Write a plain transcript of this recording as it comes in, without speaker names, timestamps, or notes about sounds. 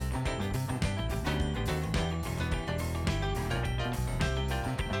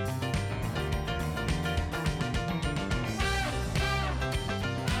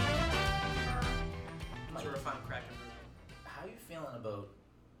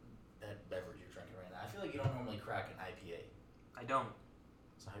don't.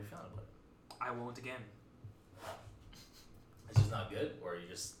 So how are you feeling about it? I won't again. It's just not good, or you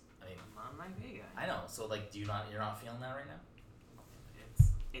just, I mean, I'm not a gay guy. I know. So like, you're not feeling that right now?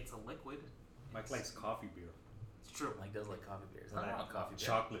 It's a liquid. Mike likes coffee beer. It's true. Mike does like coffee beers. I Like don't want coffee beer.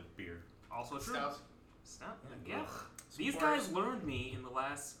 chocolate beer. Also true. Stout. Yeah. Yeah. These guys learned me in the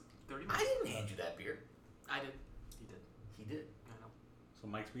last 30 minutes. I didn't hand you that beer. I did. He did. He did. I know. So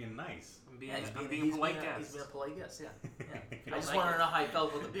Mike's being nice. I'm being, Yeah, a polite guest. He's been a polite guest. Yeah. You I just don't want like to know how you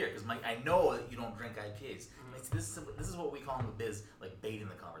felt about the beer, because Mike, I know that you don't drink IPAs. Like, this is what we call in the biz, like baiting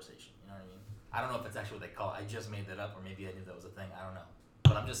the conversation. You know what I mean? I don't know if that's actually what they call it. I just made that up, or maybe I knew that was a thing. I don't know.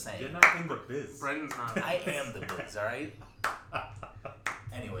 But I'm just saying. You're not in the biz. Brendan's not. I am the biz, all right.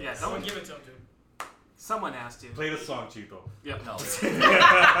 Anyways. Yeah, Someone give it to him, dude. Someone asked you. Play the song, Chito. Yeah. No. What's the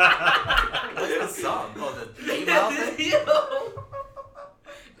song? Oh, the email thing?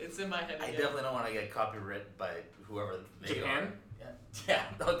 It's in my head I again. definitely don't want to get copyrighted by whoever they Japan? are. Yeah,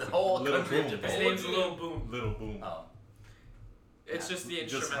 the whole Little country of Boom. Japan. His name's Lil Boom. Little Boom. Oh, It's just the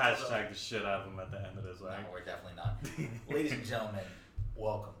Just instrumental. hashtag the shit out of him at the end of this, no, right? we're definitely not. Ladies and gentlemen,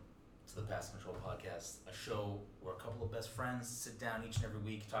 welcome to the Pass Control Podcast, a show where a couple of best friends sit down each and every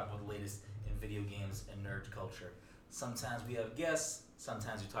week, talk about the latest in video games and nerd culture. Sometimes we have guests,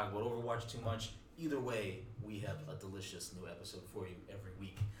 sometimes we talk about Overwatch too much. Either way, we have a delicious new episode for you every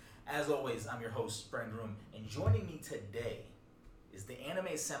week. As always, I'm your host, Brendan Groom, and joining me today is the anime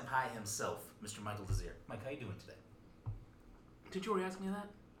senpai himself, Mr. Michael Desir. Mike, how you doing today? Did you already ask me that?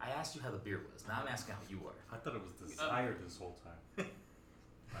 I asked you how the beer was. Now I'm asking how you are. I thought it was Desire this whole time.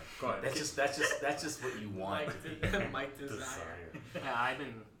 Right, go ahead. That's just what you want. Mike Desire. Desire. Yeah, I've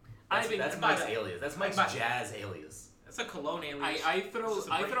been. That's Mike's alias. That's Mike's jazz alias. That's a cologne alias. I throw This is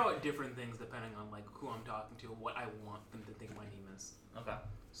a I break. throw out different things depending on like who I'm talking to, what I want them to think my name is. Okay.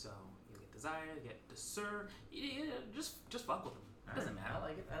 So you get Desire, you get Desir. Just fuck with them. It doesn't matter.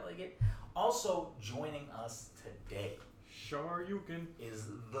 I like it. Also joining us today Sure you can. is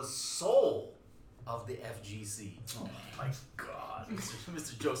the soul of the FGC. Oh my God,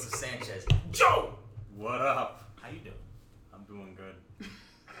 Mr. Joseph Sanchez. Joe, What up? how you doing? I'm doing good.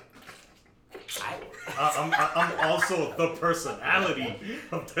 I'm I'm also the personality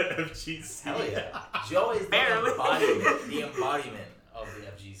of the FGC. hell yeah. Joe is the Barely. embodiment of the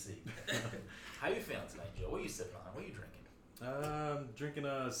FGC. How you feeling tonight, Joe? What are you sipping on? What are you drinking? Drinking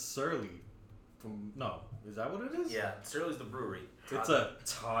a Surly. Is that what it is? Yeah, Surly's the brewery. It's a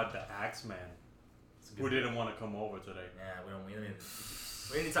Todd the Axeman, It's a good who didn't want to come over today. Yeah, we don't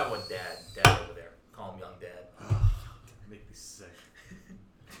need to talk about dad over there. Call him young dad. Make me sick.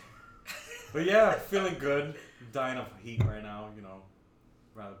 But yeah, feeling good. Dying of heat right now,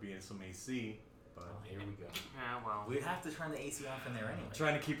 rather be in some AC. But Oh, here we go. Yeah, well. We have to turn the AC off in there anyway.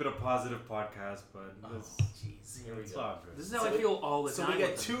 trying to keep it a positive podcast, but Oh, jeez. Here we it's go. all good. This is how So I feel all the So time. we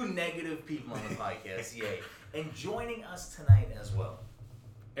got with them. two negative people on the podcast. Yay. And joining us tonight as well,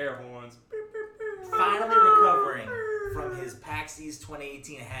 Air horns. finally recovering from his PAX East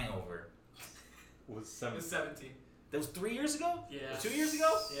 2018 hangover. Was It 7. was 17. That was 3 years ago? Yeah. 2 years ago?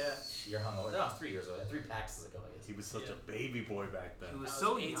 Yeah. You're hungover. No, 3 years ago. 3 PAXs ago, I guess. He was such Yeah. a baby boy back then. He was I was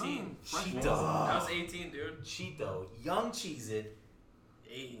so 18. young. Fresh Cheeto. boy. I was 18, dude. Cheeto, young Cheez-It,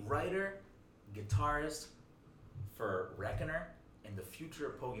 Hey. writer, guitarist for Reckoner, and the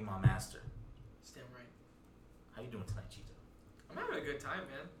future Pokemon Master. Damn right. How you doing tonight, Cheeto? I'm having a good time,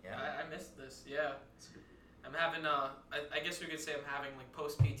 man. Yeah? I missed this. Yeah. I'm having, I guess we could say I'm having, like,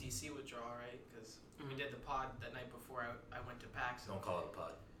 post-PTC withdrawal, right? Because we did the pod the night before I went to PAX. Don't call it a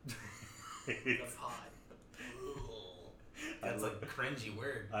pod. The pod. That's a cringy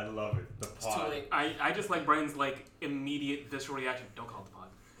word. I love it. The It's too pod. late. I just like Brian's like immediate visceral reaction. Don't call it the pod.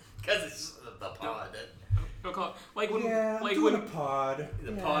 Because it's just the pod. Don't call it like when a pod.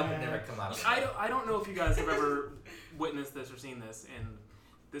 The pod would never come out of I don't know if you guys have ever witnessed this or seen this, and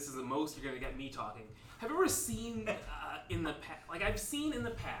this is the most you're gonna get me talking. Have you ever seen in the past? Like I've seen in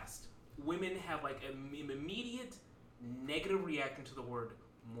the past, women have like an immediate negative reaction to the word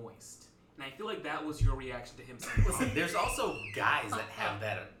moist, and I feel like that was your reaction to him saying. Listen, there's also guys that have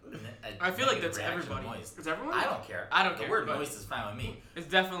that. I feel like negative that's reaction to everybody. Moist. Is everyone? I don't care. I don't The care, word but- moist is fine with me. It's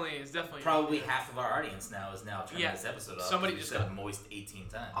definitely. Probably half of our audience now is now turning Yeah. this episode off. Somebody because just we said got- moist 18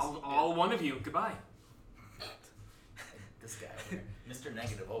 times. All one of you. Goodbye. This guy, over here. Mr.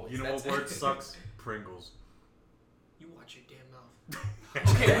 Negative always. You know That's what word sucks? Pringles. You watch your damn mouth.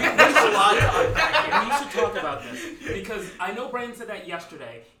 Okay, There's a lot to unpack here. we should talk about this because I know Brian said that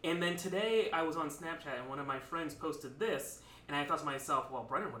yesterday, and then today I was on Snapchat and one of my friends posted this, and I thought to myself, well,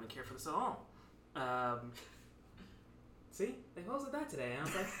 Brendan wouldn't care for this at all. See, they posted that today, and I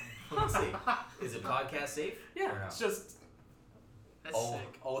was like, Let's see. Is it podcast safe? yeah, Or no? it's just That's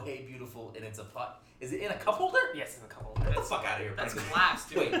sick. Oh hey beautiful, and it's a pot. Is it in a cup holder? Yes, in a couple. Get the fuck out of here, That's Pringles. class,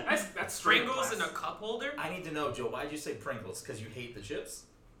 dude. Wait, That's straight Pringles class. in a cup holder? I need to know, Joe. Why'd you say Pringles? Because you hate the chips?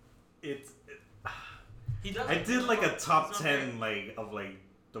 He does. I did like a top It's not 10 of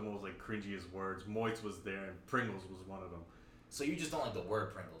the most like cringiest words. Moist was there and Pringles was one of them. So you just don't like the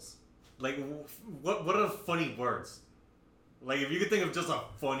word Pringles? Like what are funny words? Like if you could think of just a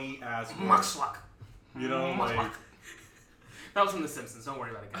funny ass word, Muckschluck. you know, like Muckschluck. That was from The Simpsons. Don't worry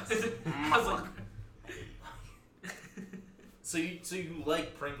about it, guys. I was like, So you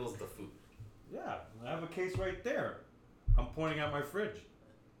like Pringles the food? yeah, I have a case right there. I'm pointing at my fridge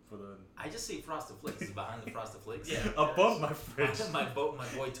for the I just say Frosted Flakes. Is it behind the Frosted Flakes? Yeah. above my fridge. my boy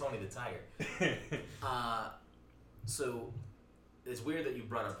Tony the Tiger. So it's weird that you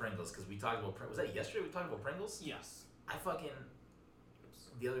brought up Pringles because we talked about was that yesterday we talked about Pringles? Yes. I fucking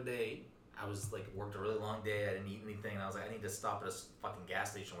the other day I was like worked a really long day. I didn't eat anything, and I was like, I need to stop at a fucking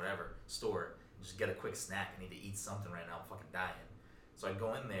gas station, or whatever store, and just get a quick snack. I need to eat something right now. I'm fucking dying. So I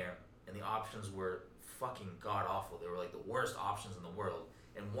go in there, and the options were fucking god awful. They were like the worst options in the world,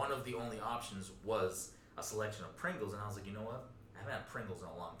 and one of the only options was a selection of Pringles, and I was like, you know what? I haven't had Pringles in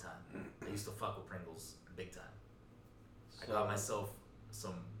a long time. I used to fuck with Pringles big time. I got myself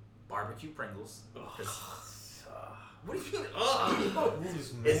some barbecue Pringles. 'Cause- What do you mean? Ugh.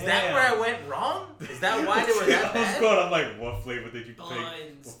 Is that where I went wrong? Is that why they were that I was bad? going. I'm like, what flavor did you pick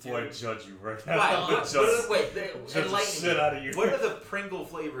Buns, before I dude. judge you right now? Why? Wait, judge the enlighten shit me. out of you. What are the Pringle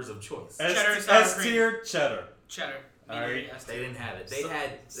flavors of choice? Cheddar, sour S tier cheddar. cheddar. Alright. Yes, They didn't have it. They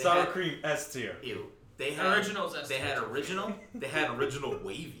had Sour cream S tier. Ew. They had Originals. They had original. They had original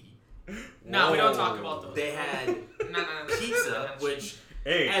wavy. No, we don't Whoa. talk about those. They had No. pizza, which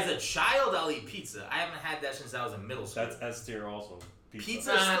Hey, as a child I'll eat pizza. I haven't had that since I was in middle school. that's S tier also.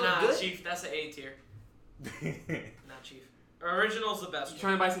 Pizza? Nah, still good? Chief. That's an A tier. Not Chief. Original's the best You one.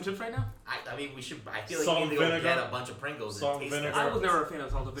 trying to buy some chips right now? I mean, we should. I feel like Salt we and need to go vinegar? get a bunch of Pringles Salt and and taste vinegar? I them. was never a fan of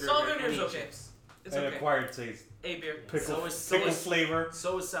salt and vinegar. Salt and vinegar's Any okay. chips. It's An okay. acquired taste. A beer. Pickle, So is- pickle flavor.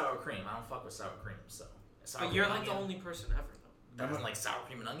 So is sour cream. I don't fuck with sour cream. So. Sour But cream you're and like the onion. only person ever, though. That doesn't like sour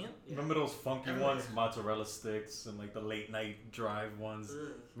cream and onion. Yeah. Remember those funky Everybody ones, has. mozzarella sticks, and like the late night drive ones.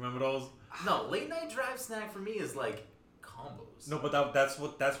 Remember those? No, late night drive snack for me is like combos. No, but that's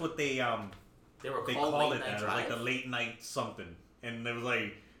what they they were they called call late it night as drive. like the late night something, and it was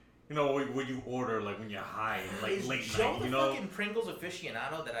like, you know, when you order like when you're high, like Is late Joe night, the you know. fucking Pringles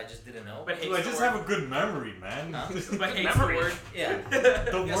aficionado that I just didn't know? But Dude, I just have a good memory, man. Huh? But hates the Memory. word. Yeah.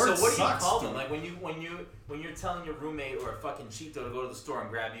 The Yeah, word so what do you sucks, call dude. them? Like when you're telling your roommate or a fucking Cheeto to go to the store and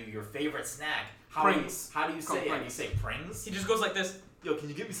grab you your favorite snack, how do you Pringles. say it? Called Do you Pringles. say Prings? He just goes like this. Yo, can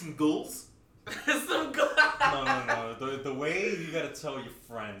you give me some gulls? Some good. No. The way you gotta tell your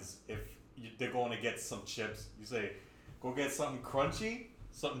friends if they're going to get some chips, you say, go get something crunchy,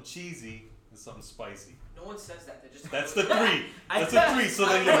 something cheesy, and something spicy. No one says that. They just. That's the three. I- That's the three. So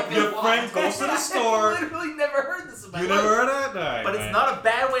then your friend goes to the store. I've literally never heard this about You never heard that? Alright, But man. it's not a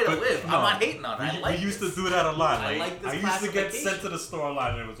bad way to But live. no. I'm not hating on it. I like We used this. to do that a lot. I Like, like this I used to get classification. sent to the store a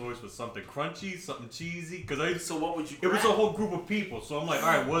lot, and it was always with something crunchy, something cheesy. Cause So what would you it was grab? a whole group of people. So I'm like, all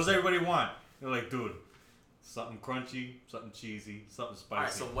right, what does everybody want? They're like, dude, something crunchy, something cheesy, something spicy.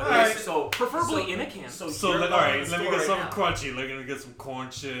 Alright, so what Alright. is so Preferably so, in a can. So, So you're like, going all to right, the let me store get right something now. crunchy. Let me get some corn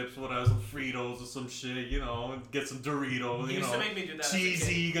chips, whatever, some Fritos or some shit, you know, and get some Doritos, He you used know, to make me do that. as a cheesy.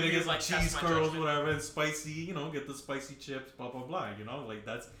 kid. You gotta He get was some like, cheese "Test my curls, judgment." whatever, and spicy. You know, get the spicy chips, blah blah blah. You know, like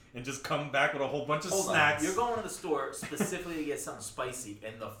that's and just come back with a whole bunch of Hold snacks. on. You're going to the store specifically to get something spicy,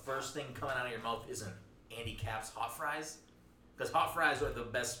 and the first thing coming out of your mouth isn't Andy Cap's hot fries? Because hot fries are the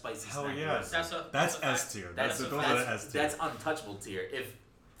best spicy Hell snack. yeah. you've ever seen. That's a fact. S tier. That's Those a are fact. the S tier. That's untouchable tier. If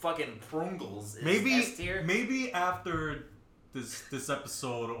fucking Pringles is Maybe S tier, maybe after this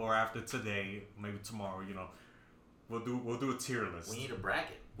episode or after today, maybe tomorrow, you know, we'll do a tier list. we need a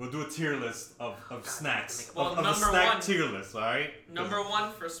bracket. We'll do a tier list of snacks. Well, of a number snack one- tier list, alright? Number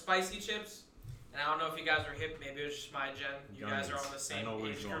one for spicy chips, and I don't know if you guys are hip. Maybe it was just my gen. You guys are on the I same know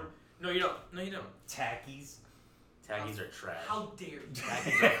where age you're group. going. No, you don't. No, you don't. Tackies. Taggies are trash. How dare you?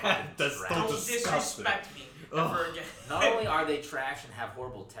 Taggies are fucking That's trash. so Don't disgusting. disrespect me Ugh. ever again. Not only are they trash and have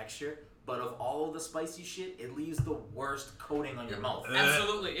horrible texture, but of all of the spicy shit, it leaves the worst coating on your mouth.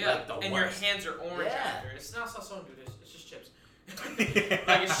 Absolutely, yeah. Like the and worst. your hands are orange Yeah. after. It's not salsa, dude. It's just chips.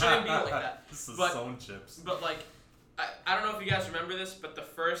 Like, it shouldn't be like that. This is But- zone chips. But like, I don't know if you guys remember this, but the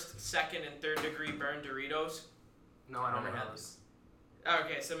first, second, and third degree burn Doritos. No, I don't Never remember had this.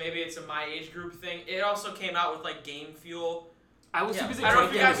 Okay, so maybe it's a my age group thing. It also came out with like Game Fuel, I was Yeah. too busy. I don't know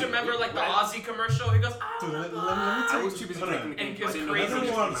if you drinking. guys remember like the Right. Aussie commercial. He goes, ah, Dude, let me I tell was you. too busy hold on. drinking the And game. it's I didn't know crazy. this Let's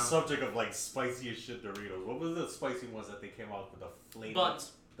just go on came the out. subject of like spicy as shit Doritos. What was the spicy ones that they came out with the flaming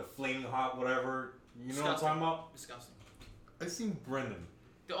buns. the flaming hot whatever? You know what I'm Disgusting. talking about? Disgusting. I seen Brendan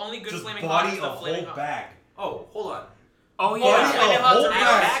The only good just flaming hot body is a the whole flaming hot. bag Oh, hold on. Oh Body yeah. Flaming a Hot whole Doritos.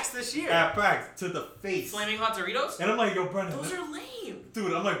 bag Max this year. at back to the face. Flaming hot Doritos? And I'm like, yo, Brendan. Those are lame.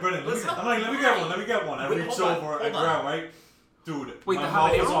 Dude, I'm like, Brendan, Listen, I'm like, let me get one, let me get one. I Wait, reach hold on, over, I hold on. grab, right? Dude, Wait, my the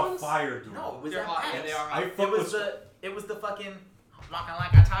mouth was habanero on ones? fire, dude. No, it was They're that hot. Max. Yeah, they are hot. I It fuck was with it was the fucking walking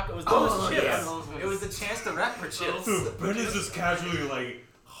like a taco. It was those Oh, chips. yeah, those ones. It was the Chance the Rapper chips. Dude, Brendan's just casually like,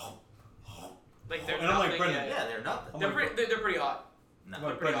 Like they're And I'm like, nothing Brendan, yet. Yeah, they're nothing. I'm They're like, pretty. They're pretty hot. No. I'm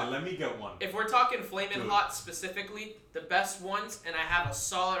like, pretty Brendan, hot. let me get one. If we're talking flaming Dude. hot specifically, the best ones, and I have a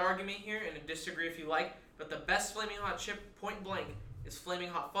solid argument here, and disagree if you like, but the best flaming hot chip, point blank, is flaming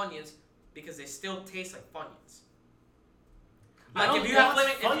hot Funyuns because they still taste like Funyuns. I Like don't if you have want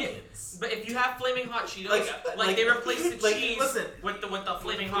flaming, Funyuns. but if you have flaming hot Cheetos, Like- like they replace the like, cheese listen. with the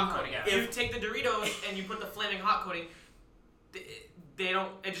flaming hot coating. yeah. If you take the Doritos and you put the flaming hot coating, they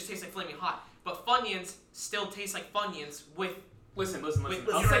don't. It just tastes like flaming hot. But Funyuns still taste like Funyuns with. Listen. Wait, I'll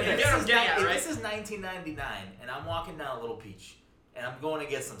listen, say you this. get what I'm getting at, If right? this is 1999 and I'm walking down a Little Peach and I'm going to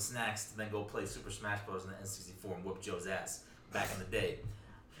get some snacks to then go play Super Smash Bros. In the N64 and whoop Joe's ass back in the day,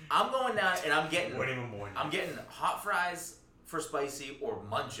 I'm going down and I'm getting hot fries for spicy or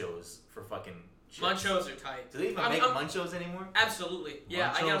Munchos for fucking chips. Munchos are tight. Do they even I'm- make I'm- Munchos anymore? Absolutely.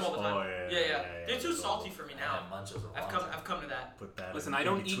 Yeah, I get them all the time. Oh, yeah. They're too salty for me now. Yeah, Munchos are I've come to that. Put that Listen, in I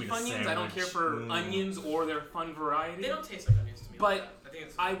don't eat between a Funyuns. I don't care for sandwich. onions or their fun variety. They don't taste like onions to me. But like that. I think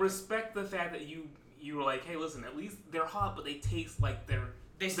it's. I respect the fact that you were like, hey, listen, at least they're hot, but they taste like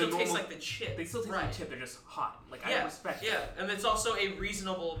they still the taste normal- like the chip. they still taste right. like chip. They're just hot. Like Yeah, I respect. Yeah, that. and it's also a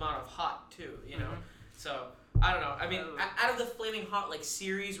reasonable amount of hot too. You know, Mhm. so I don't know. I mean, out of the flaming hot like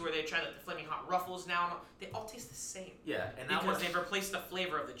series where they try like the flaming hot ruffles now, they all taste the same. Yeah, and I Because want they've replaced the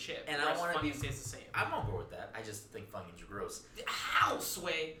flavor of the chip. And I whereas wanna be- Funyuns tastes the same. I'm on board with that. I just think Funyuns are gross How,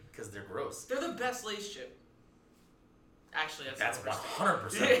 Sway? because they're gross. They're the best Lay's chip. Actually, That's not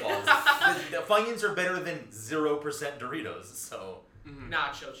 100% false. The Funyuns are better than 0% Doritos, so Mhm.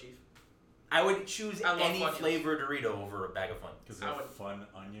 Nah, Chill Chief. I would choose I love any Funyuns. flavor Dorito over a bag of Funyuns. Because I they're would- fun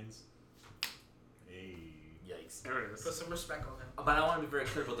onions. Hey. Yikes. There it is. Put some respect on them. But I want to be very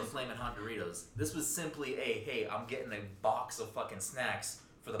clear about the Flamin' Hot Doritos. This was simply hey, I'm getting a box of fucking snacks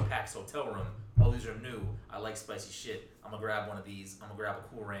for the PAX hotel room. Oh, these are new. I like spicy shit. I'm gonna grab one of these. I'm gonna grab a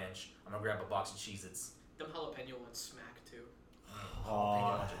Cool Ranch. I'm gonna grab a box of Cheez-Its. Them jalapeno ones smack too.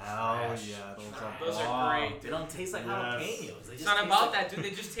 Oh, bunch of hell trash. yeah. Those are bomb. great. They don't taste like Yes. jalapenos. They It's just not taste about like, that, dude.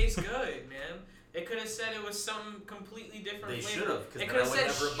 They just taste good, man. It could have said it was some completely different They flavor. should've, 'cause It then could have I would said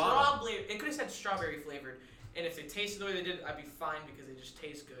never have bought 'em. strawberry. It could have said strawberry flavored. And if they tasted the way they did, I'd be fine because they just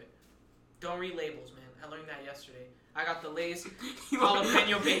taste good. Don't read labels, man. I learned that yesterday. I got the Lay's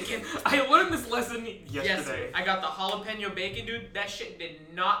jalapeno bacon. I learned this lesson Yes, yesterday. I got the jalapeno bacon, dude. That shit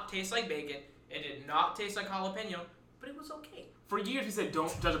did not taste like bacon. It did not taste like jalapeno, but it was okay. For years, he said,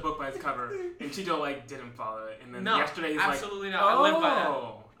 "Don't judge a book by its cover," and Cheeto like didn't follow it. And then No, yesterday, he's absolutely like, not. I "Oh, live by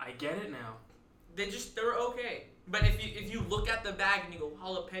that. I get it now." They were okay. But if you look at the bag and you go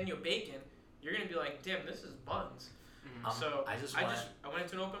jalapeno bacon, you're gonna be like, damn, this is buns. So I just I want. went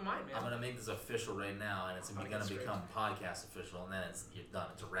into an open mind, man. I'm gonna make this official right now, and it's gonna That's become podcast official, and then you're done.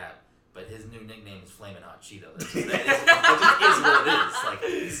 It's a wrap. But his new nickname is Flamin' Hot Cheeto. That just is what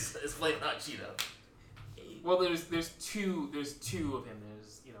it is. Like it's Flamin' Hot Cheeto. Well, there's two of him.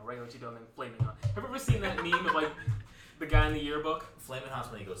 There's regular Cheeto and then Flaming Hot. Have you ever seen that meme of like the guy in the yearbook? Flamin'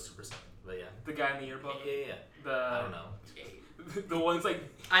 Hot's when he goes Super Saiyan. But yeah. The guy in the yearbook. Yeah. The I don't know. the one's like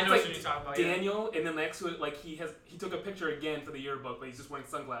I know it's what like you're talking about. Yeah. Daniel, and then next to it like he took a picture again for the yearbook, but he's just wearing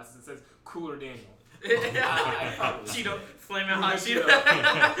sunglasses. It says Cooler Daniel. I probably Cheeto, flaming hot Cheeto.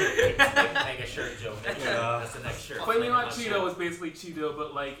 Make a shirt joke. Yeah. That's the next shirt. Flaming Hot Cheeto was basically Cheeto,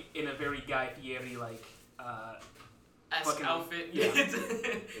 but like in a very Guy Fieri like. Esque Fucking- outfit. yeah.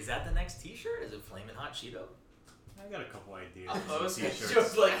 Is that the next T-shirt? Is it Flamin' Hot Cheeto? I got a couple ideas. I'll for post some it. t-shirts.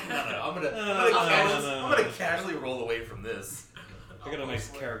 Just like no. I'm gonna no. I'm gonna casually roll away from this. I got a I'll nice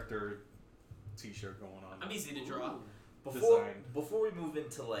post it. character t-shirt going on. I'm easy to draw. Design. Before we move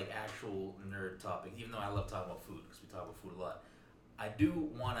into like actual nerd topics, even though I love talking about food because we talk about food a lot, I do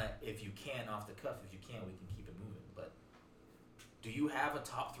wanna, if you can, off the cuff, if you can, we can keep it moving. But do you have a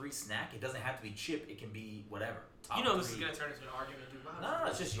top 3 snack? It doesn't have to be chip. It can be whatever. Top You know this is 3. gonna turn into an argument, dude. No,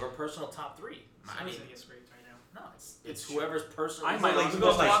 it's just your personal top 3. I mean, gonna get scraped right now. no, it's whoever's personal. I Is might it like, like you to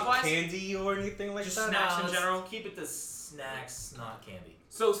got go like clockwise? candy or anything like Just that? snacks in let's general? Keep it to snacks, not candy.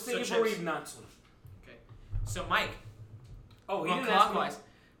 So So savory chips. nuts. So Mike, Oh, he Going didn't ask me. clockwise.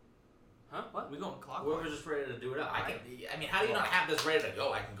 Huh? What? We going clockwise. Whoever's just ready to do it up. I mean, how do you not have this ready to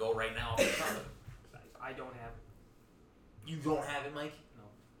go? I can go right now. I don't have. You don't have it, Mike? No.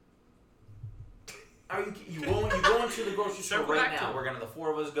 Are you going to the grocery store Circle right back to now? it. We're gonna the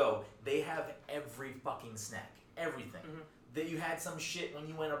four of us go. They have every fucking snack, everything. Mhm. That you had some shit when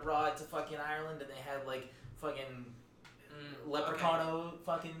you went abroad to fucking Ireland, and they had like fucking leprechaun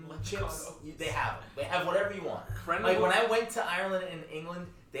fucking chips. Leprechaun. They have them. They have whatever you want. Friend Like of when mine- I went to Ireland and England,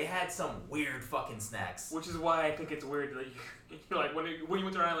 they had some weird fucking snacks. Which is why I think it's weird that you're like, when you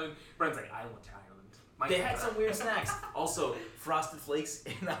went to Ireland, Brent's like, I went to Ireland. My They had some weird snacks. Also, Frosted Flakes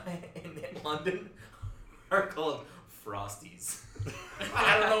in London are called Frosties.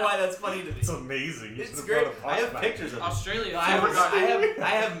 I don't know why that's funny to me. It's amazing. You It's should've great. brought a I have Poshmark. pictures of it. Australia. I too. have mad pictures. I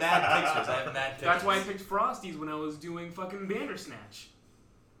have mad pictures. That's why I picked Frosties when I was doing fucking Bandersnatch.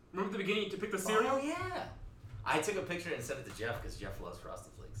 Remember at the beginning to pick the cereal? Oh yeah. I took a picture and sent it to Jeff because Jeff loves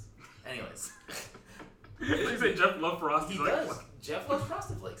Frosted Flakes. Anyways, You say Jeff loves Frosties. he like, does. what? Jeff loves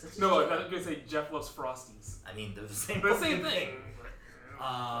Frosted Flakes. That's just No, I Jeff. was gonna say Jeff loves Frosties. I mean, they're the same. But the same fucking thing.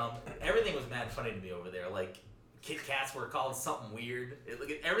 Everything was mad funny to me over there. Like Kit Kats were called something weird.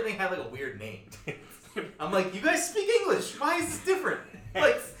 Everything had like a weird name. I'm like, you guys speak English. Why is this different?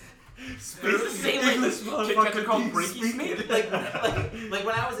 Like, It's the same way English, Kit Kats are called motherfucker, Breaky Snake. like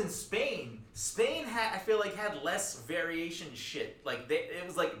when I was in Spain had I feel like had less variation shit. Like it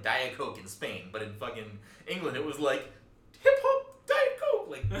was like Diet Coke in Spain, but in fucking England it was like hip hop Diet Coke.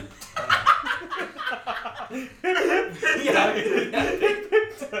 Like yeah.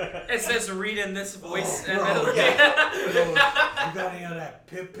 It says read in this voice. Oh, and bro, it'll- yeah. You gotta hear that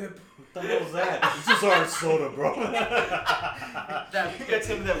pip pip. What the hell's that? It's just orange soda, bro. That- You got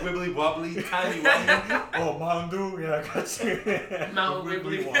some of that wibbly wobbly timey wimey. Oh, Mountain Dew? Yeah, I got you. Mount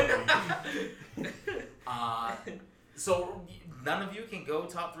Wibbly Wibbly. wobbly. So none of you can go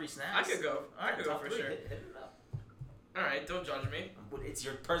top 3 snacks. I could go. I could go Top for 3, sure. Hit it up. All right, don't judge me. It's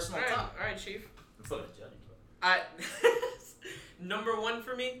your personal top. All right, Chief. I'm still gonna judge you. I number 1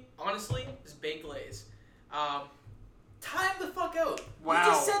 for me, honestly, is Baked Lays. Time the fuck out. Wow.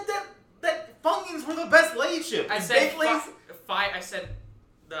 You just said that Funyuns were the best Lay's chip. I And said Baked Lays. I said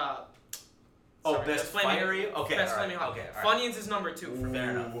the. Oh, sorry, best the flaming, fiery? Okay, Best alright, flaming hot. okay, alright. Funyuns is number 2.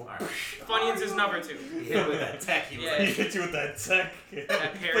 Fair enough. All right. Funyuns is number 2. He hit with that tech. He was Yeah. He like, hit you with that tech.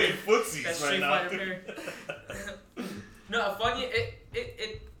 That parry. Playing footsies That right Street now. Fighter pair. No, Funyun.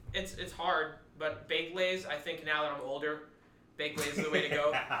 It's hard, but Baked Lays. I think now that I'm older, Baked Lays is the way to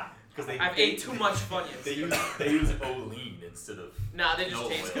go. because I've ate too much Funyuns. They use Olean instead of. Nah, they just No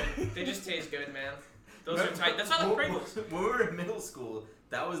taste way. good. They just taste good, man. Those are tight. That's why I like Pringles. When we were in middle school,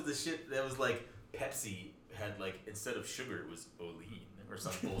 that was the shit that was like Pepsi had like instead of sugar it was Olean or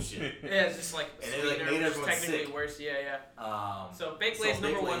some bullshit. Yeah, it's just like And it, like, sweetener, made which is everyone technically sick. worse. Yeah. So Baked so Lays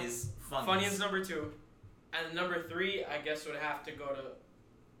number Baked 1. Lays, Funyuns number 2. And number 3, I guess would have to go to.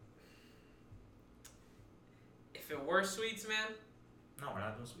 If it were sweets, man, No, we're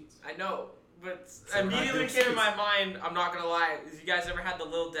not doing sweets. I know, but So we're not immediately doing came to sweets. my mind. I'm not gonna lie. You guys ever had the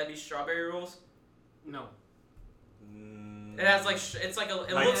Little Debbie strawberry rolls? No. It has like it's like a.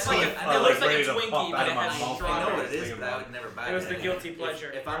 It Like looks like sweet, a. or It looks like like a ready to Twinkie, pop but out it of my has mouth. I know what strawberries. it is, but I would never buy It was it. the guilty If-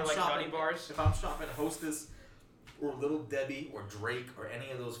 pleasure. If Or I'm like shopping, Nutty bars. if I'm shopping Hostess or Little Debbie or Drake or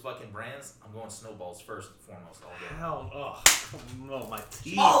any of those fucking brands, I'm going Snowballs first and foremost all day. Hell, no, my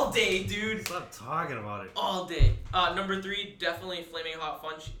teeth. All day, dude. Stop talking about it. All day. Number 3, definitely Flaming Hot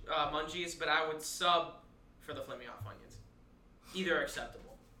Munchies, but I would sub for the Flaming Hot Funyuns. Either are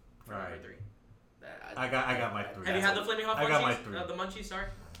acceptable for number Right. 3. I got my 3. Have you had the Flaming Hot I Munchies? got my 3. The Munchies, sorry.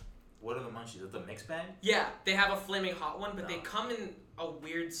 What are the munchies? Is the mix bag? Yeah, they have a Flaming Hot one, but they No. come in a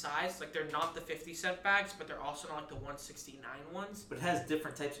weird size. Like they're not the 50-cent bags, but they're also not like the 169 ones. But it has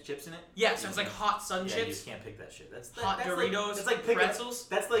different types of chips in it? Yeah, so it's like hot sun Yeah, you chips, just can't pick that shit. That's hot that's Doritos, Like, it's like picking, pretzels.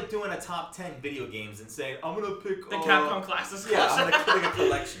 That's like doing a top 10 video games and saying, I'm gonna pick The Capcom Classics. Yeah, I'm collection. gonna pick a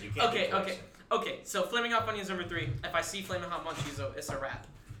collection. You can't Okay, pick a collection. Okay, so Flaming Hot Funyuns number 3. If I see Flaming Hot Munchies, though, it's a wrap.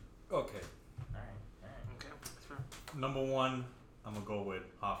 Okay. Alright. Okay. That's fair. Number 1, I'm gonna go with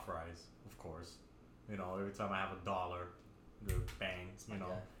hot fries, of course. You know, every time I have $1, the bangs, you know.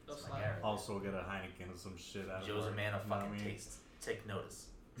 Okay. Those That's my slap. guy right Also get a Heineken or some shit out of there. Joe's a it, man of you know what fucking I mean? taste. Take notice.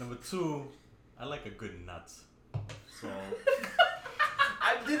 Number 2, I like a good nuts. So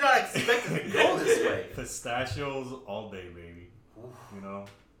I did not expect it to go this way. pistachios all day, baby. Oof. You know,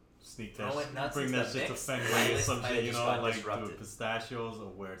 sneak that, Throwing nuts bring into that the shit to mix? Fenway My or list some might shit. have You just know, got like disrupted. dude, pistachios or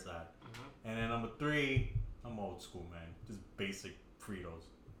where it's at. Mhm. And then number 3, I'm old school, man. Just basic Fritos.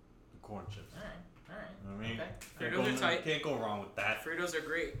 corn chips. Alright. I mean, Okay. Fritos are tight. Can't go wrong with that. Fritos are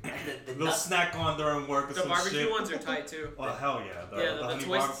great. The Little nuts. snack on during work or The some barbecue shit. ones are tight too. Oh hell yeah! The honey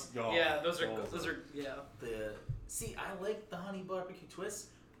twists. barb- Yeah, those are yeah. See, I like the honey barbecue twists,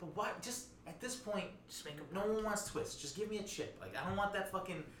 but why? Just at this point, Just make them. no one wants twists. Just give me a chip. Like I don't want that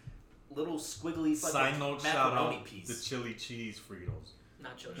fucking little squiggly fucking Side note, shout macaroni out piece. the chili cheese Fritos.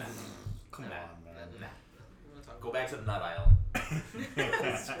 Not chili. Nah. Come Nah. on, man. Nah. I'm gonna talk Go about back to the nut aisle.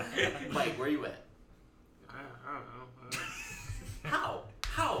 Mike, where you at? I don't know.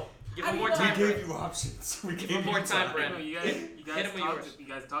 How? Give How him do more you We time, not- gave you options. We Give gave him more you time, I Brent. know you Hit guys him with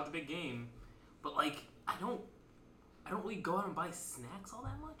yours. talked a big game, but like I don't really go out and buy snacks all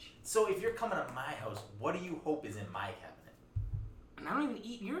that much, So if you're coming to my house, what do you hope is in my cabinet? and I don't even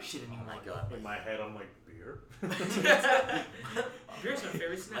eat your shit Oh anymore. my god. In my head, I'm like beer. Beer's my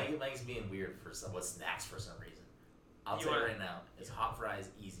favorite snack. Mike's being weird for snacks for some reason. I'll You tell you are- right now, it's hot fries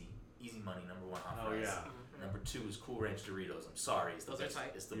easy money, number one hot Oh fries. yeah. Number two is Cool Ranch Doritos. I'm sorry, it's the Those are best.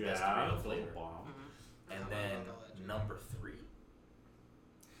 tight. It's the Yeah, best Dorito little flavor. bomb. Mhm. And I then love all that shit. number three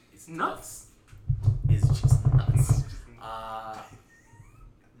is Nuts. Is just nuts. Just-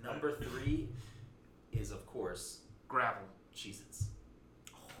 Number three is of course Gravel. Cheez-Its.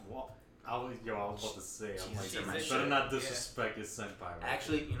 Well, I was about to say, I'm like, Cheez-Its are my better shit. not disrespect his senpai. Right?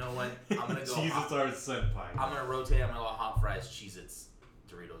 Actually, you know what? I'm gonna go. Cheez-Its are his senpai. I'm gonna rotate. I'm gonna go hot fries, Cheez-Its,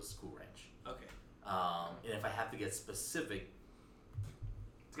 Doritos, Cool Ranch. Okay. And if I have to get specific,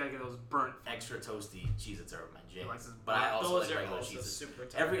 It's gotta get those burnt. extra toasty Cheez-Its are my jam. Like this But I also Those like are regular also Cheez-Its. super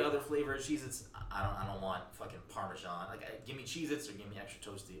tight. Every other flavor of Cheez-Its, I don't want fucking Parmesan. Like, give me Cheez-Its or give me extra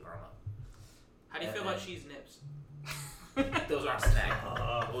toasty, or I'm out. How do you feel about cheese nips? Those aren't snacks.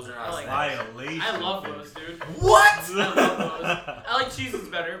 Those are I not like snacks. Violation. I love those, dude. What? I love those. I like Cheez-Its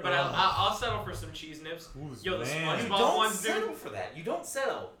better, but I'll settle for some cheese nips. Who's Yo, the man? You SpongeBob don't ones, settle dude. for that. You don't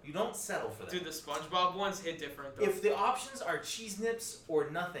settle. You don't settle for that. Dude, the SpongeBob ones hit different though. If the options are cheese nips or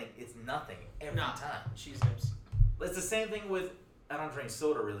nothing, it's nothing every Nah. time. Cheese nips. It's the same thing with, I don't drink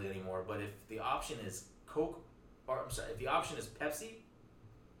soda really anymore, but if the option is Coke, or I'm sorry, if the option is Pepsi,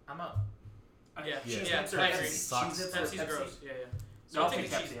 I'm out. Yeah, Yeah. Cheese yeah, nips or I Pepsi. agree. Sucks. Cheese nips or Pepsi's Pepsi. gross. Yeah, yeah. No, I'll take take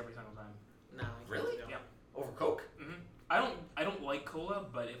the Pepsi cheese- every single time. Nah, I can't Really? do it. Yeah. Over Coke? hmm I don't like cola,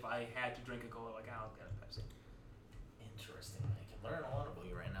 but if I had to drink a cola, like I'll get a Pepsi. Interesting. I can learn a lot about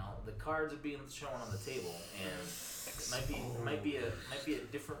you right now. The cards are being shown on the table, and it might be a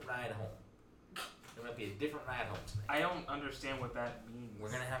different ride home. It might be a different ride home tonight. I don't understand what that means.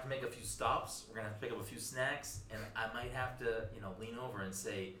 We're gonna have to make a few stops. We're gonna have to pick up a few snacks, and I might have to, lean over and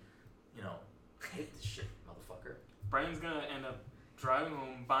say, hit this shit, motherfucker. Brian's gonna end up driving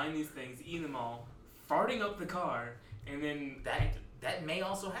home, buying these things, eating them all, farting up the car, and then That may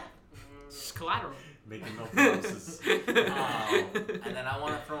also happen. Just collateral. Making no promises. And then I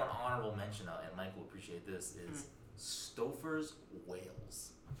want to throw an honorable mention out, and Mike will appreciate this, is Stouffer's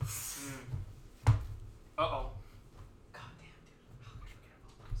Whales. Uh-oh. God damn, dude. How could I forget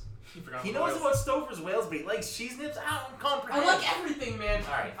about those? You forgot He about knows the about Stouffer's Whales, but he likes cheese nips? I don't comprehend. I like everything, man.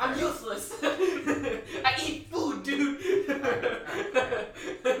 Alright. I'm useless. I eat food, dude.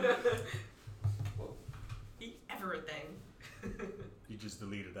 Whoa. Eat everything. You just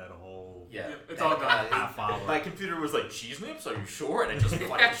deleted that whole Yeah. Yeah, it's all gone. half hour. My computer was like, cheese nips? Are you sure? And it just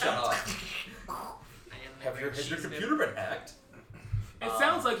fucking shut off. Has your computer been hacked? It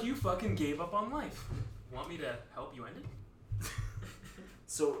sounds like you fucking gave up on life. Want me to help you end it?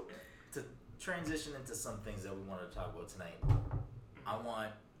 So, to transition into some things that we wanted to talk about tonight, I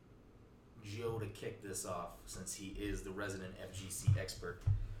want Joe to kick this off since he is the resident FGC expert.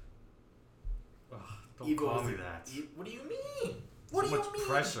 Ugh, don't Evo call is me the- that. What do you mean? What So do much you mean?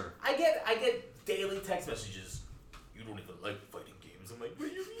 pressure. I get daily text messages. You don't even like fighting games. I'm like, what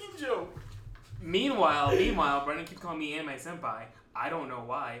do you mean, Joe? Meanwhile, Brendan keeps calling me anime senpai. I don't know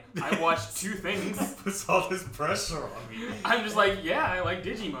why. I watched two things. Puts all this pressure on me. I'm just like, yeah, I like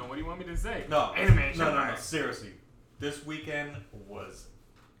Digimon. What do you want me to say? No, Anime no, senpai. seriously. This weekend was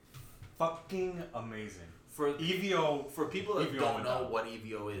fucking amazing. For EVO, for people that EVO don't went know down. what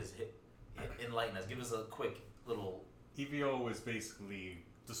EVO is, enlighten us. Give us a quick little. EVO is basically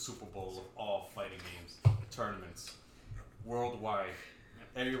the Super Bowl of all fighting games, tournaments, worldwide.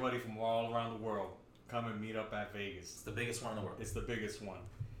 Everybody from all around the world come and meet up at Vegas. It's the biggest one in the world. It's the biggest one.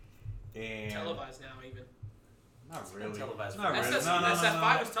 And Televised now, even. Not It's been really. televised Not for- really.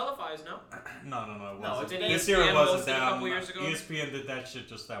 SF5 was televised, no? No, it No, wasn't. it's This year it ESPN wasn't hosted a that. couple years ago? ESPN did that shit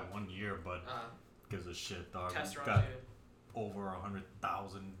just that one year, but gives a shit, dog. Test runs, Got yeah. over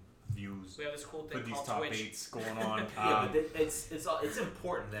 100,000 views We have this cool for thing these called top Twitch. 8s going on. Yeah, but it's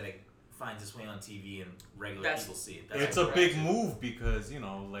important that finds its way on TV and regular That's- people see it. It's a big move because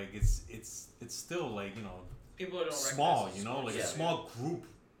like it's still like People don't small, recognize like Yeah. a small group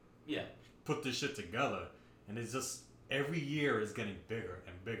Yeah. put this shit together, and it's just every year is getting bigger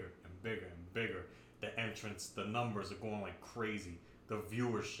and bigger and bigger and bigger. The entrance, the numbers are going like crazy. The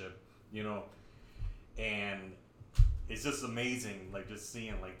viewership, and it's just amazing, like just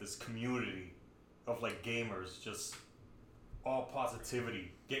seeing like this community of like gamers, just all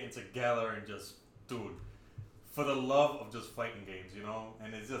positivity, getting together and just, dude, for the love of just fighting games,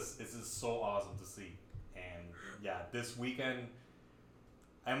 and it's just so awesome to see. And yeah, this weekend,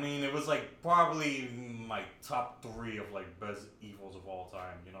 I mean, it was like probably my top 3 of like best Evils of all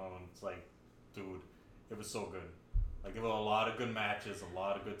time, and it's like, dude, it was so good. Like there were a lot of good matches, a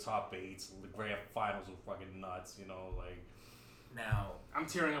lot of good top 8s. The grand finals were fucking nuts, like. Now, I'm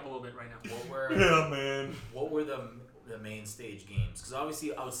tearing up a little bit right now. what were Yeah, man. what were the main stage games? Because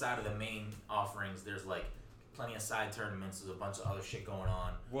obviously outside of the main offerings, there's like plenty of side tournaments. There's a bunch of other shit going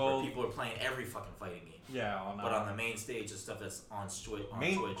on Well- where people are playing every fucking fighting game. Yeah, But on the main stage, the stuff that's on Twitch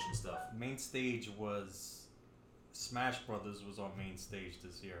and stuff. main stage was Smash Brothers was on main stage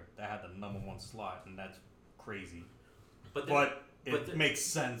this year. That had the #1 slot, and that's crazy. But It there- makes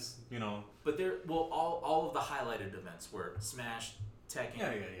sense, But all of the highlighted events were Smash, Tekken,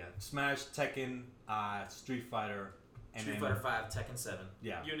 Yeah. Smash, Tekken, Street Fighter, and Street then, Fighter 5, Tekken 7.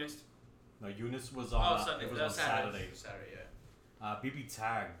 Yeah. Eunice. No, Eunice was on. Sunday. It was That on Saturday. Saturday, yeah. BB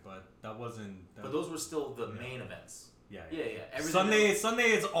Tag, but that wasn't. But those were still the Yeah. main events. Yeah. Yeah. Everything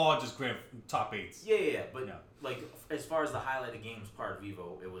Sunday is all just grand top 8s. Yeah. But Yeah. like as far as the highlighted games part of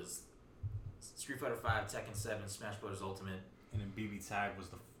Evo, it was Street Fighter 5, Tekken 7, Smash Bros. Ultimate. And then BB Tag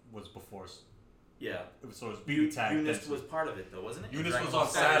was before. Yeah. So it was BB Tag. Eunice then- was part of it though, wasn't it? Eunice Dragon was Ball on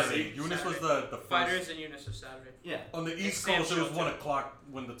Saturday. Saturday. Eunice was Saturday. the first. Fighters and Eunice was Saturday. Yeah. On the East Sam Coast, it was showed 1 too. o'clock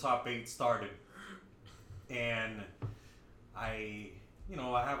when the top 8 started. And I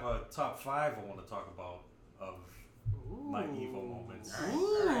have a top 5 I want to talk about of my Evo moments.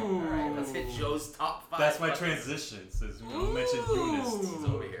 All right. Let's hit Joe's top 5. That's my transition, since we mentioned Eunice. He's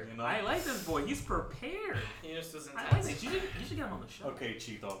over here. I like this boy. He's prepared. Eunice was I intense. like it. You should get him on the show. Okay,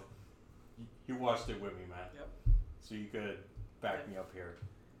 Cheeto. You watched it with me, man. Yep. So you could back me up here.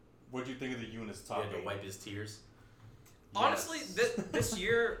 What'd you think of the Eunice He top had 8? to wipe his tears. Honestly, Yes. this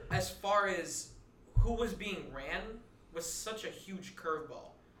year, as far as who was being ran, was such a huge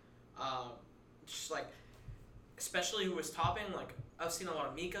curveball. Just like, especially who was topping. Like, I've seen a lot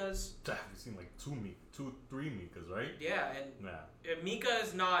of Mikas. You've seen like 3 Mikas, right? Yeah, and Yeah. Mika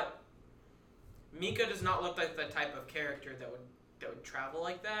is not. Mika does not look like the type of character that would travel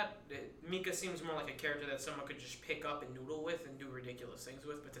like that. Mika seems more like a character that someone could just pick up and noodle with and do ridiculous things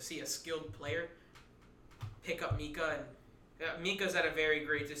with. But to see a skilled player pick up Mika, and Mika's at a very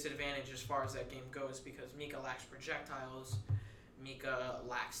great disadvantage as far as that game goes because Mika lacks projectiles, Mika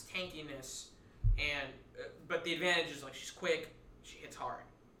lacks tankiness, and but the advantage is like she's quick, she hits hard.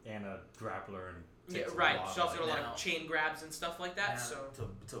 And a grappler and Yeah, takes a right. lot She's also of, got a lot now- of chain grabs and stuff like that. Now, So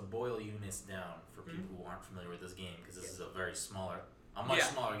to boil Eunice down for people who aren't familiar with this game, because this is a much Yeah.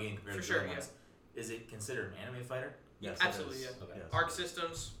 smaller game compared For to sure, the other ones. Is it considered an anime fighter? Yes, it absolutely, is. yeah. Okay. Yes. Arc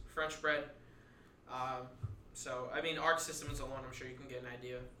Systems, French bread. So I mean, Arc Systems alone, I'm sure you can get an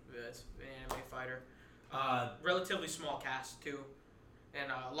idea. It's an anime fighter. Relatively small cast too,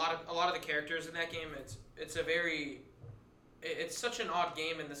 and a lot of the characters in that game. It's such an odd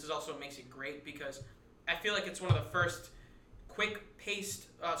game, and this is also what makes it great because I feel like it's one of the first quick-paced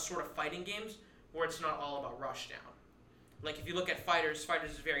sort of fighting games where it's not all about rushdown. Like if you look at Fighters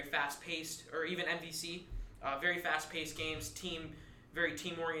is very fast-paced, or even MVC, very fast-paced games, very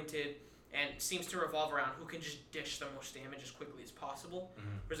team-oriented, and seems to revolve around who can just dish the most damage as quickly as possible. Mm-hmm.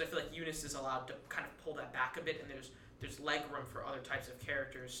 Whereas I feel like Eunice is allowed to kind of pull that back a bit, and there's leg room for other types of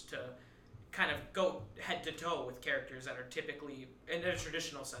characters to kind of go head to toe with characters that are typically, in a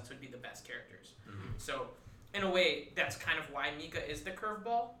traditional sense, would be the best characters. Mm-hmm. So, in a way, that's kind of why Mika is the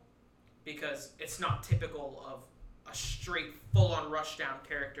curveball, because it's not typical of a straight, full-on rushdown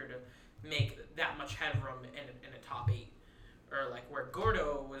character to make that much headroom in a top 8. Or like where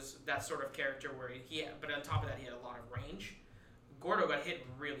Gordo was that sort of character where but on top of that he had a lot of range. Gordo got hit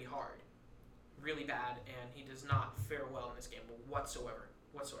really hard, really bad, and he does not fare well in this game whatsoever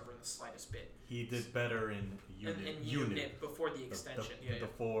in the slightest bit. He did better in Unit before the extension.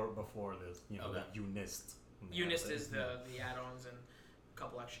 Before this, Okay. the Unist. Unist is the add-ons and a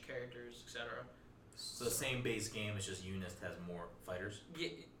couple extra characters, etc. So the same base game, it's just Eunice has more fighters.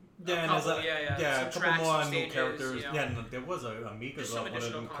 Yeah, and couple, a some couple tracks, more some new stages, characters. you know. Yeah, no, there was a Mika's Just some one of the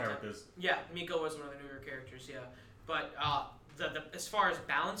additional new content. characters. Yeah, Miko was one of the newer characters, yeah. But as far as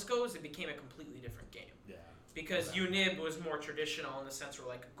balance goes, it became a completely different game. Yeah. Because Unib was more traditional in the sense where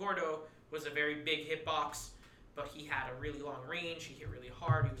like Gordo was a very big hitbox, but he had a really long range. He hit really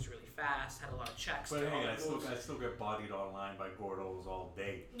hard. He was really fast. Had a lot of checks. But to all hey, the I still get bodied online by Gordos all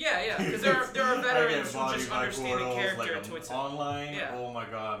day. Yeah, because there are veterans who bodied just by understand the Gordos, character like, to its online. Yeah. Oh my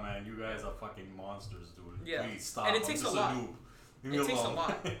god, man, you guys are fucking monsters, dude. Yeah. Please stop. And it I'm takes just a lot. noob. Leave me It takes a alone.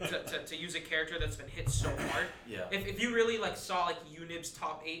 lot to use a character that's been hit so hard. Yeah. If you really like saw like Unib's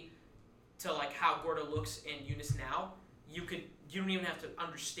top 8 to like how Gordo looks in Eunice now, you don't even have to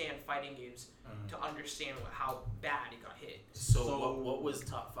understand fighting games to understand how bad he got hit. So what was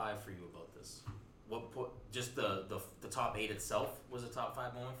top 5 for you about this? Just the top 8 itself was a top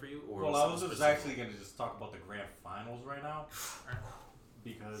 5 moment for you, or Well, was I was something just specific? actually gonna just talk about the grand finals right now,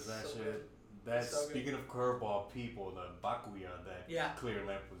 because that So shit. good. That's So good. speaking of curveball people, the Bakuya that Yeah. Clear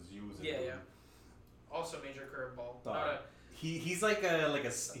Lamp was using. Yeah, yeah. Also major curveball. Dog. Not a, He's like a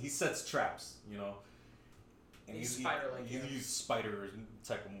he sets traps, you know. And He's spider-like, He yeah. uses spider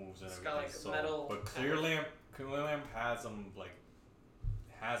type of moves and He's everything. got, like, so, metal but Clear Lamp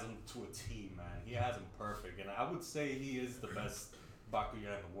has him to a T, man. He has him perfect, and I would say he is the best Bakuya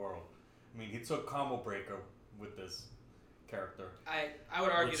in the world. I mean, he took Combo Breaker with this character. I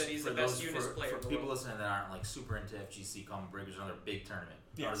would argue Which, that he's for the best those- Eunice player For in the people world. listening that aren't like super into FGC, Common Breakers are another big tournament.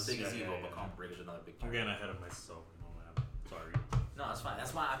 Not as Yes, big as yeah, Evo, yeah, but yeah. Common Breakers are another big I'm tournament. getting ahead of myself, you know, man. Sorry. No, that's fine.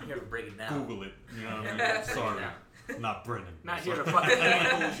 That's why I'm here to break it down. Google it. You know what I mean? Sorry. Yeah. Not Brennan. Not here to Sorry. fucking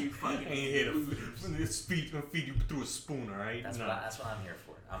handhold you, fucking. Ain't here to losers. feed you through a spoon, alright? That's No. that's what I'm here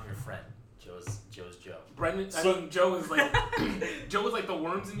for. I'm your friend. Joe's Joe. Brendan, So- I mean, Joe is like Joe is like the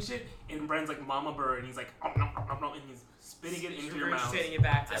worms and shit, and Brendan's like Mama Bird, and he's like and he's spitting it into your mouth. Regurgitating it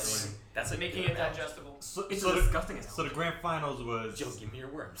back to That's everyone. that's a Making good it analogy. digestible. So, It's so, disgusting as the, hell. so the grand finals was Joe, give me your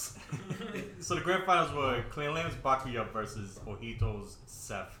worms. so the grand finals were Clear Lamp's Bakuya versus Ojito's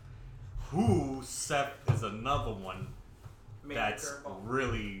Seth. Who Seth is another one Major that's curveball.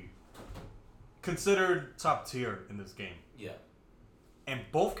 really considered top tier in this game. Yeah. And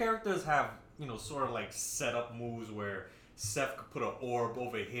both characters have, you know, sort of like set up moves where Seth could put an orb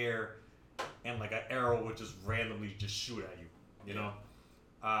over here and like an arrow would just randomly just shoot at you, you know?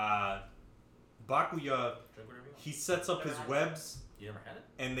 Bakuya, Drink whatever you want. he sets up his webs You never had it?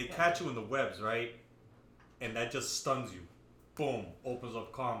 and they catch you in the webs, right? And that just stuns you. Boom, opens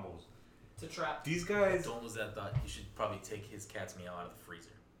up combos. To trap. These guys, Don't lose that thought. You should probably take his cat's meow out of the freezer.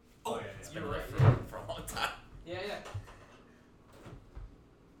 oh yeah, It's yeah. been You're there right, for a long time. Yeah, yeah.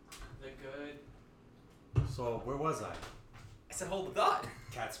 The good. So where was I? I said hold the thought.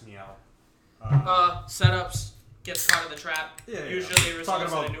 Cat's meow. Setups. Gets caught in the trap. Yeah, Usually talking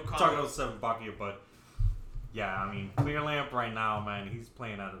results about in a new combo. talking about Seven Bakuya, but yeah, I mean Clear Lamp right now, man, he's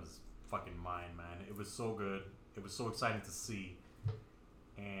playing out of his fucking mind, man. It was so good. It was so exciting to see,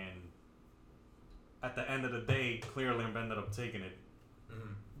 and at the end of the day, Clear Lamp ended up taking it,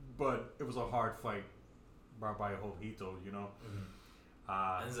 Mm-hmm. but it was a hard fight by Ojito, you know.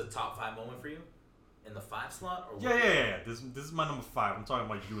 And this is a top 5 moment for you? In the 5 slot? Or Yeah, yeah, yeah. This is my number 5. I'm talking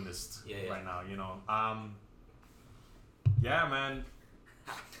about Eunice Yeah, yeah. right now, you know. Yeah, man.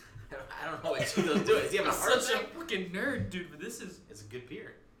 I don't know what Cheeto's doing. Is he having a heart Such a attack? fucking nerd, dude. But this is. It's a good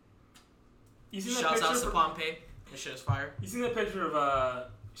beer. You seen that Shouts out picture? to Pompey. This shit is fire. You seen that picture of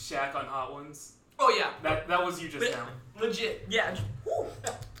Shaq on Hot Ones? Oh yeah. That was you just But- now. Legit. Yeah. Woo.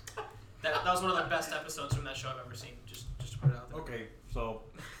 That was one of the best episodes from that show I've ever seen. Just to put it out there. Okay, so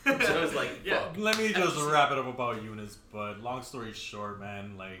Joe's like, Yeah. fuck. let me just Episode. wrap it up about Eunice, but long story short,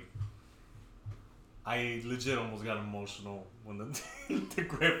 man, like I legit almost got emotional when the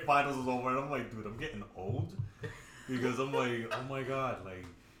grand finals was over, and I'm like, dude, I'm getting old because I'm like, oh my god, like,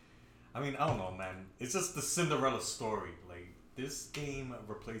 I mean, I don't know, man. It's just the Cinderella story. Like, this game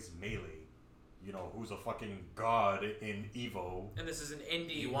replaced Melee, you know, who's a fucking god in Evo. And this is an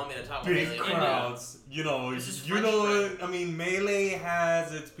indie. You want me to talk about Big Melee? crowds, you know, This is you French know bread. what I mean. Melee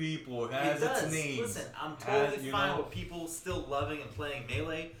has its people, It has does. its names. Listen, I'm totally you fine know? with people still loving and playing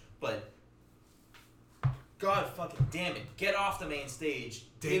Melee, but God fucking damn it, get off the main stage.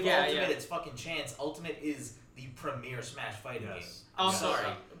 Give Yeah, Ultimate yeah. its fucking chance. Ultimate is the premier Smash fighting game. Yes. Also, Sorry.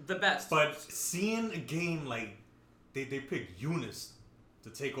 the best. But seeing a game like they picked Eunice to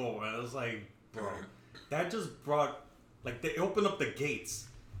take over, and I was like, bro, that just brought like they opened up the gates.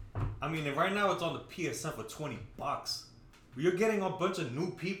 I mean, and right now it's on the PSN for $20. You're getting a bunch of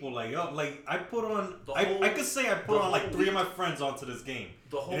new people. Like, yo, like I put on, The I whole- could say I the put on like whole 3 of my friends onto this game.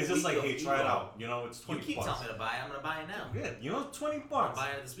 The whole And it's just week like, of hey, try it Evo. out. You know, it's You $20. keep telling me to buy it, I'm gonna buy it now. Yeah, you know, $20. I'm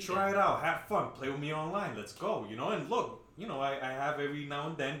buying it this weekend. Try it out, have fun, play with me online. Let's go. You know, and look, you know, I have every now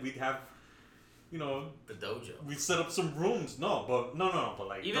and then we'd have you know, The dojo. we set up some rooms. But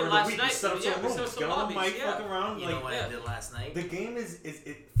like Even during last the week, night, we set up yeah, some we set rooms. up some Get on the lobbies, mic, yeah. fuck around. You like, know what yeah. I did last night? the game is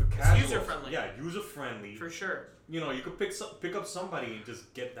for casuals. user-friendly. Yeah, user friendly. For sure. You know, you could pick up somebody and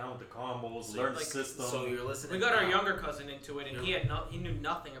just get down with the combos, So, learn like, the system. So you're listening. We got our now. younger cousin into it, and he knew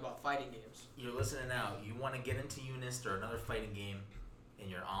nothing about fighting games. You're listening now. You want to get into Unist or another fighting game, and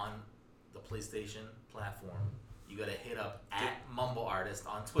you're on the PlayStation platform. You gotta hit up @MumbleArtist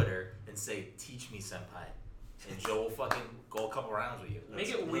on Twitter and say, "Teach me, senpai," and Joe will fucking go a couple rounds with you. Make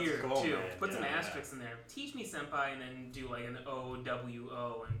it Let's weird go, too. man. Put some Yeah, asterisks in there. Teach me senpai, and then do like an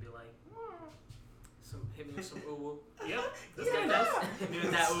OWO and be like, So hit me with some ooh. yep, this Yeah, guy knows.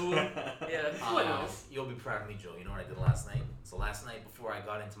 Doing that ooh. Yeah. What else? You'll be proud of me, Joe. You know what I did last night? So last night, before I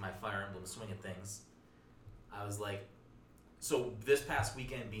got into my Fire Emblem swinging things, I was like, so this past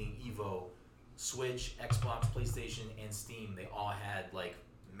weekend being Evo, Switch, Xbox, PlayStation, and Steam, they all had like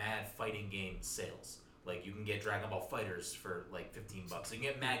mad fighting game sales. Like you can get Dragon Ball Fighters for like $15. So you can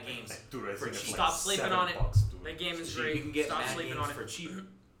get mad games Dude, I for think it's cheap. like Stop sleeping $7, on it. dude. That game is So great. you can get Stop mad sleeping games on it. for cheap,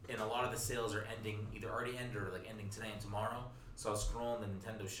 and a lot of the sales are ending, either already ended or like ending today and tomorrow. So I was scrolling the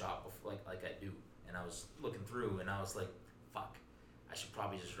Nintendo shop before, like I do, and I was looking through, and I was like, "Fuck, I should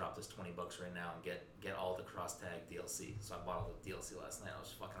probably just drop this $20 right now and get all the cross tag DLC." So I bought all the DLC last night. I was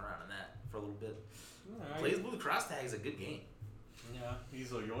just fucking around in that for a little bit. Alright. BlazBlue Cross Tag is a good game. Yeah,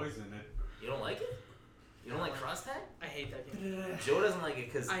 he's a yours in it. You don't like it? You don't like cross tag? I hate that game. Joe doesn't like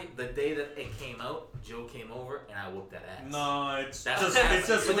it because I- the day that it came out, Joe came over and I whooped that ass. No, it's That's just what happened. it's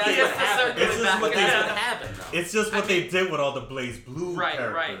just But what that's they what happened. It's just back what But they that's yeah. what happened though. It's just what they did with all the Blaze Blue Right,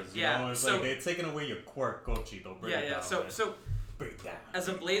 characters. right, You yeah. know? It's So- like they're taking away your quirk, Gochi. They'll bring Yeah, it yeah. down. So, man. so Bring it down. as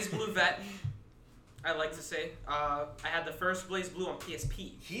a Blaze Blue vet, I like to say, I had the first Blaze Blue on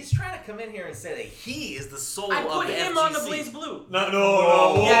PSP. He's trying to come in here and say that he is the soul I of put the him FGC. on the Blaze Blue.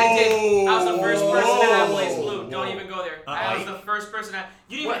 No. Yeah, I did. I was the first person to have Blaze Blue. Whoa. Don't even go there. I was the first person to.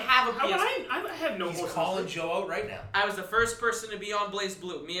 You didn't even have a How would PSP. I have no He's horses. calling Joe out right now. I was the first person to be on Blaze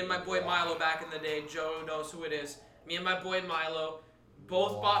Blue. Me and my boy Milo back in the day. Joe knows who it is. Me and my boy Milo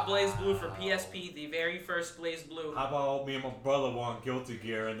both bought Blaze Blue for PSP, the very first Blaze Blue. How about me and my brother were on Guilty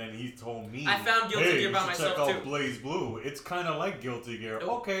Gear, and then he told me, I found Guilty hey, Gear by you should myself, check out too. Blaze Blue. It's kind of like Guilty Gear. Nope.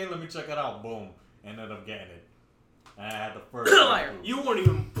 Okay, let me check it out. Boom. Ended up getting it. And I had the first Liar. Blaze Blue. You weren't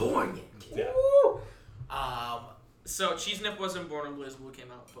even born yet. Yeah. So Cheese Nip wasn't born when Blaze Blue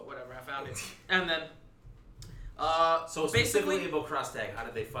came out, but whatever, I found it. And then, So basically, specifically about cross tag, how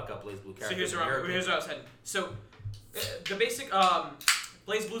did they fuck up Blaze Blue so characters? here's where I was heading. So the basic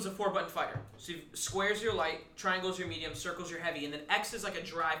Blaze Blue's a 4-button fighter. So squares your light, triangles your medium, circles your heavy, and then X is like a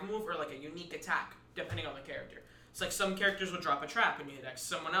drive move or like a unique attack depending on the character. It's like some characters will drop a trap when you hit X.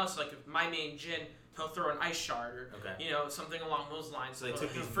 Someone else, like if my main Jin, he'll throw an ice shard or Okay. you know something along those lines. So they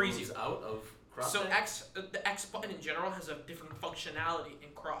took He'll these freeze moves you. out of cross So tag? the X button in general has a different functionality in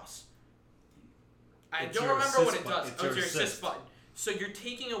cross. I It's don't your remember what assist it does. button. It's Oh, it's your your assist assist. button. So you're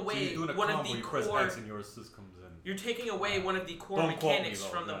taking So away you're doing a one combo, of the you press core. X and your assist comes in. You're taking away one of the core Don't quote me, mechanics though,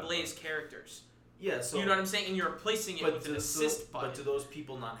 from the yeah. Blaze characters. Yeah, so You know what I'm saying? And you're replacing it with an assist But button. do those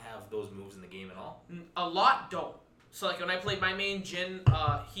people not have those moves in the game at all? A lot don't. So like when I played my main Jin,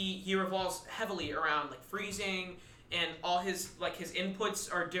 he revolves heavily around like freezing, and all his his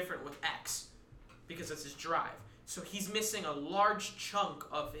inputs are different with X, because it's his drive. So he's missing a large chunk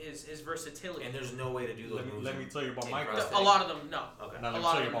of his versatility. And there's no way to do those moves. Let me tell you about in my cross girl. tag? A lot of them, no. Okay. Now a let me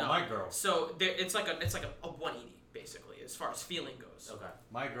lot tell of you them, about no. my girl. So it's like a 180 basically as far as feeling goes. Okay.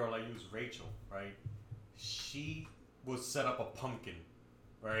 My girl, I use Rachel, right? She will set up a pumpkin,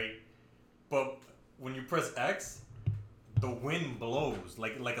 right? But when you press X, the wind blows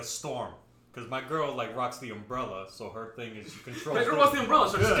like a storm. Cause my girl like rocks the umbrella, so her thing is she controls. My girl wants the umbrella,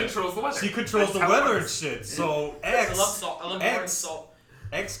 so she Yeah. controls the weather. She controls That's the how it weather and works. shit. So I X, love salt. I love more X, salt.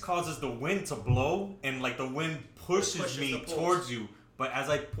 X causes the wind to blow, and like the wind pushes the me poles. towards you. But as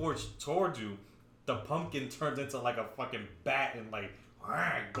I push towards you, the pumpkin turns into like a fucking bat and like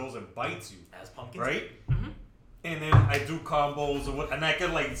goes and bites you, As pumpkins. right? Mhm. And then I do combos and I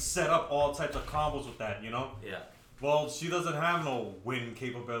can like set up all types of combos with that, you know. Yeah. Well, she doesn't have no wind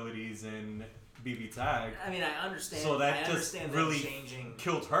capabilities in BB Tag. I mean, I understand. So that I just understand really them changing.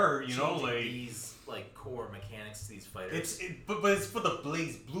 Killed her, you know, changing like these like core mechanics to these fighters. but it's for the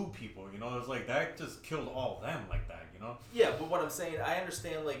Blaze Blue people, you know. It's like that just killed all of them like that, you know. Yeah, but what I'm saying, I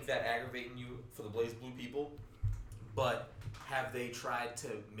understand like that aggravating you for the Blaze Blue people, but have they tried to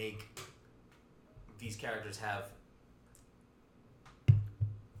make these characters have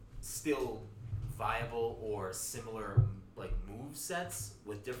still viable or similar like move sets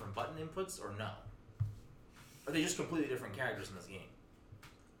with different button inputs, or no? Are they just completely different characters in this game?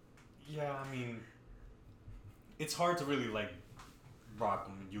 Yeah, I mean, it's hard to really like rock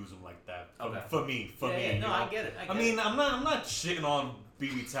them and use them like that. For me. No, you know? I get it. I mean, I'm not shitting on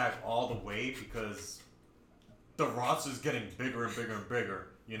BB Tag all the way because the roster's getting bigger and bigger and bigger,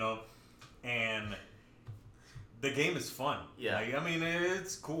 you know, and the game is fun. Yeah. Like, I mean,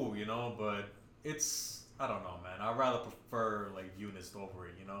 it's cool, you know, but it's, I don't know, man. I'd rather prefer like Unist over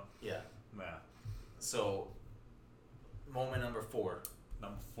it, you know. Yeah. Yeah. So, moment number 4.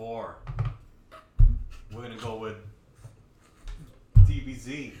 Number 4. We're gonna go with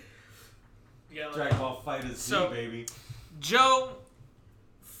DBZ. Yeah, like, Dragon Ball FighterZ, So- baby. Joe,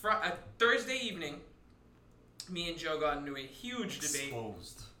 Thursday evening, me and Joe got into a huge debate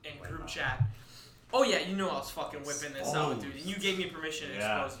Exposed. in right group now. chat. Oh yeah, you know I was fucking whipping this out, dude. Exposed. And you gave me permission to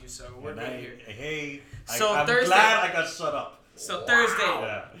Yeah. expose you, so we're And good here. Hey, So I'm Thursday- glad I got shut up. So Thursday,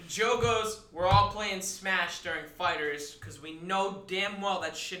 Yeah. Joe goes, we're all playing Smash during Fighters because we know damn well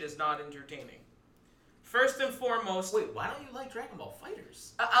that shit is not entertaining. First and foremost, Wait, why don't you like Dragon Ball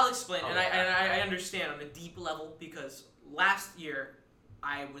Fighters? I'll explain, and Okay. I understand on a deep level because last year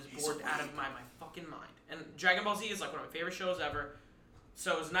I was bored out of my fucking mind. And Dragon Ball Z is like one of my favorite shows ever.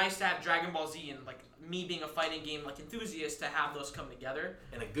 So it was nice to have Dragon Ball Z and like me being a fighting game like enthusiast to have those come together.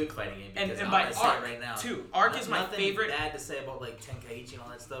 And a good fighting game. And Because by I'm gonna say Arc it right now. too. Arc is my nothing favorite. bad to say about like Tenkaichi and all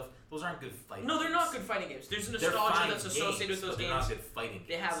that stuff. Those aren't good fighting. No, they're games. not good fighting games. There's a They're nostalgia fine that's associated games, with those but they're games. not good fighting games.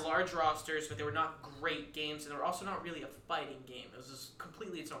 They had large rosters, but they were not great games, and they were also not really a fighting game. It was just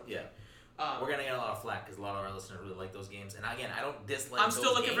completely its own thing. Yeah. We're gonna get a lot of flack because a lot of our listeners really like those games. And again, I don't dislike. I'm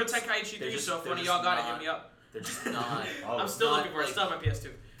still those looking games. for Tenkaichi 3, just- so if they're one of just y'all got it, not- hit me up. They're just not. I'm still not looking for it. like- Still on my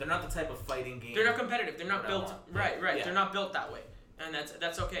PS2. They're not the type of fighting game. They're not competitive. They're not What I built. want. Right. Yeah. They're not built that way, and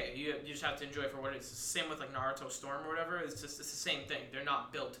that's okay. You just have to enjoy it for what it is. It's the same with like Naruto Storm or whatever. It's the same thing. They're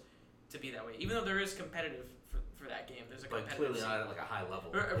not built to be that way. Even though there is competitive for that game, there's a But competitive. clearly scene. not at like a high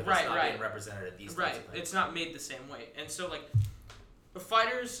level. Right, if it's not right. being represented at these Right. types of things. It's not made the same way, and so like the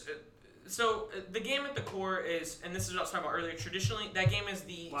fighters. So the game at the core is, and this is what I was talking about earlier. Traditionally, that game is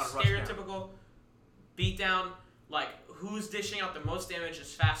the A lot of rush stereotypical beatdown. Like who's dishing out the most damage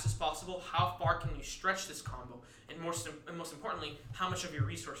as fast as possible? How far can you stretch this combo? And most importantly, how much of your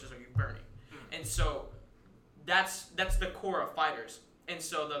resources are you burning? And so that's the core of fighters. And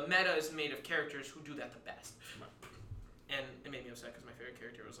so the meta is made of characters who do that the best. And it made me upset because my favorite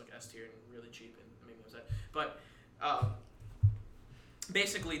character was like S tier and really cheap, and it made me upset. But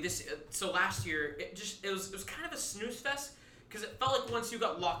basically, so last year it was kind of a snooze fest because it felt like once you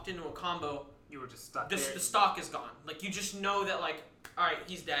got locked into a combo, You were just stuck the there. stock is gone. Like you just know that like, all right,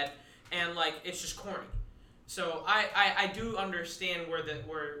 he's dead, and like it's just corny. So I do understand where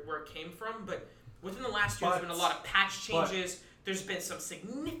it came from, but within the last year, there's been a lot of patch changes. There's been some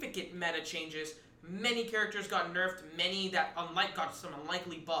significant meta changes. Many characters got nerfed. Many that got some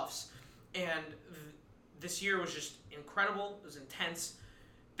unlikely buffs, and this year was just incredible. It was intense.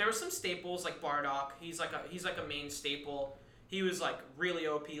 There were some staples like Bardock. He's like a main staple. He was like really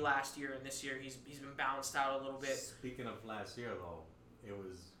OP last year, and this year he's been balanced out a little bit. Speaking of last year, though, it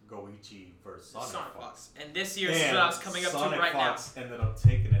was Goichi versus Sonic Sonic Fox. And this year is what I was coming up Sonic to right Fox ended up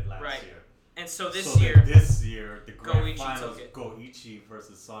taking it last Right. year. now. And so this So year, this year, the grand Goichi finals, took it. Goichi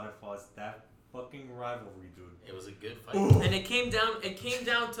versus Sonic Fox, that fucking rivalry, dude. It was a good fight. Ooh. and it came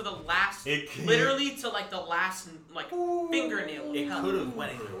down to the last, It came- literally to like the last like fingernail. It Hell. could have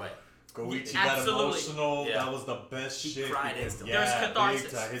went either way. Goichi Absolutely. got emotional. Yeah. That was the best He shit. cried because- instantly. There was Yeah, catharsis,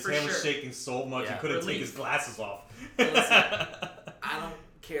 big time. His for hand was sure. shaking so much Yeah. he couldn't take Relief. his glasses off. I don't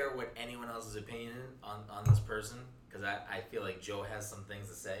care what anyone else's opinion on this person, because I feel like Joe has some things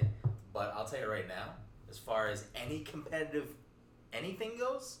to say. But I'll tell you right now, as far as any competitive anything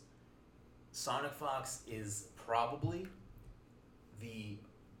goes, Sonic Fox is probably the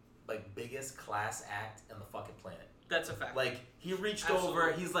biggest class act in the fucking planet. That's a fact. Like, he reached Absolutely.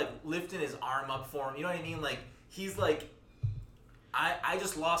 over, he's like lifting his arm up for him. You know what I mean? Like, he's like, I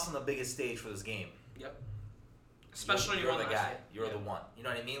just lost on the biggest stage for this game. Yep. Especially you're one the last guy. year. You're Yeah. the one. You know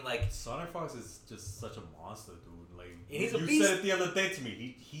what I mean? Like, Sonic Fox is just such a monster, dude. Like And he's a you beast. said it the other day to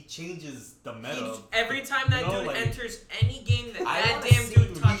me. He changes the meta. Every time that You know, dude like- enters any game that I that wanna damn see- dude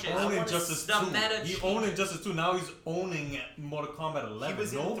dude, he touches, He owned Injustice the 2. meta He changes. owned Injustice 2. Now he's owning Mortal Kombat 11. he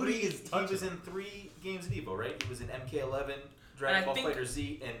was in Nobody three. is touching He was him. in 3 games of Evo, right? He was in MK11, Dragon I Ball think- Fighter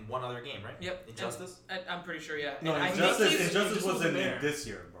Z, and one other game, right? Yep. Injustice. I'm pretty sure, yeah. No, And I think Injustice, he's- Injustice just was wasn't in there. this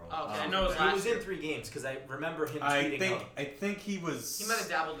year, bro. Oh, okay, I know it was He last was year. in 3 games because I remember him I tweeting think out. I think he was. He might have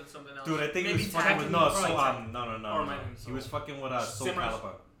dabbled in something else. Dude, I think Maybe he was fucking with Tekken, no, probably Tekken. no. Or maybe He was fucking with Soul Simmers.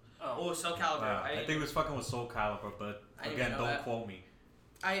 Calibur. Oh. Oh, Soul Calibur. I think he was fucking with Soul Calibur, but I didn't again, know don't that. quote me.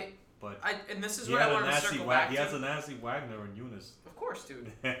 but and this is he what had I a wanted to nasty circle Wag- back He to. has a nasty Wagner and Eunice. Of course,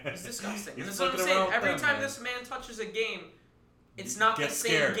 dude. It's disgusting. He's And that's what I'm fucking saying. around with Every them, time man. this man touches a game, it's not Get the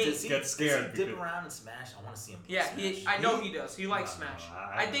same scared. game. Does he, Get scared does he dip because- around and smash? I want to see him. Yeah, smash. I know he does. He likes No, Smash. no,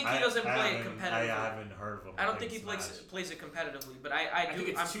 I think he doesn't play it competitively. I haven't heard of him. I don't think he playing plays Smash. it competitively, but I think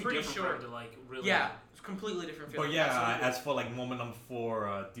do. it's I'm too pretty different for sure. him to like really. Yeah, it's completely different feeling. But yeah, Absolutely. as for like moment number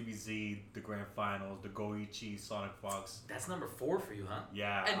 4, DBZ, the grand finals, the Goichi, Sonic Fox. That's number 4 for you, huh?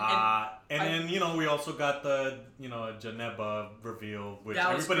 Yeah, And- and then we also got the Janeba reveal, which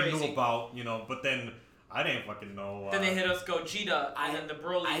That was everybody crazy. knew about, but then I didn't fucking know. Then they hit us Gogeta I- and then the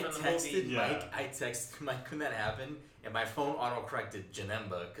Broly I from the texted movie. Yeah. Mike. I texted Mike when that happened, and my phone auto-corrected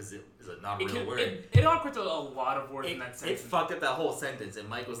Janemba because it is not a It, real can, word. it awkward a lot of words in that It sentence. fucked up that whole sentence, and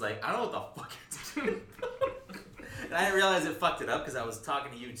Mike was like, "I don't know what the fuck you're doing." And I didn't realize it fucked it up because I was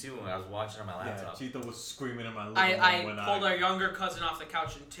talking to you too when I was watching on my Yeah, laptop. Cheetah was screaming in my living I room when pulled our younger cousin off the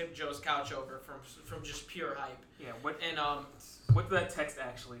couch and tipped Joe's couch over from just pure hype. Yeah. And What did that text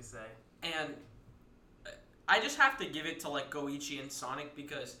actually say? and I just have to give it to like Goichi and Sonic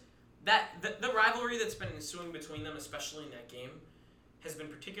because the rivalry that's been ensuing between them, especially in that game, has been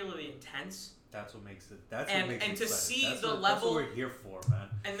particularly intense. That's what makes it. That's And- what makes and it to exciting. see that's the what, level- That's what we're here for, man.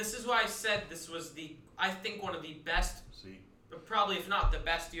 And this is why I said this was I think one of the best, See. probably if not the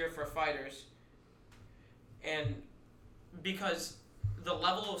best year for fighters. And because the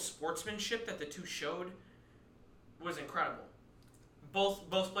level of sportsmanship that the two showed was incredible. Both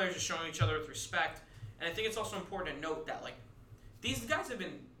players are showing each other with respect, and I think it's also important to note that like these guys have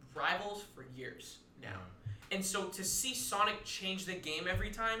been rivals for years now, and so to see Sonic change the game every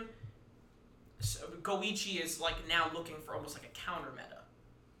time, Goichi is like now looking for almost like a counter meta,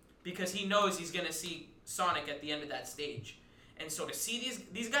 because he knows he's gonna see Sonic at the end of that stage, and so to see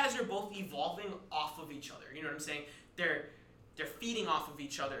these guys are both evolving off of each other. You know what I'm saying? They're feeding off of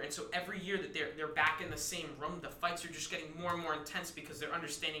each other, and so every year that they're back in the same room, the fights are just getting more and more intense because they're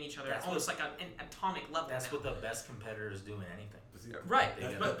understanding each other at That's almost like an atomic level. That's now. what the best competitors do in anything. Right,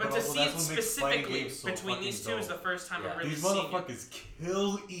 They but get to it. see That's it what makes fighting specifically games so between fucking these two is the dope. first time Yeah. I've really These seen it. motherfuckers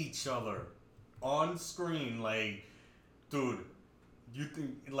kill each other on screen, like, dude, you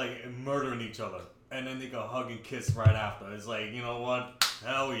think like murdering each other, and then they go hug and kiss right after. It's like, you know what?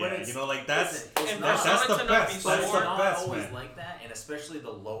 Hell But yeah, it's- like that's listen, it's and not- for that's Sonic the to not be best. But That's it's the not best, always man. like that, and especially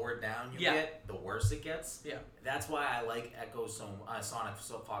the lower down you Yeah. get, the worse it gets. Yeah. That's why I like Sonic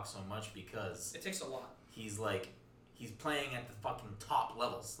Fox so much, because It takes a lot. he's playing at the fucking top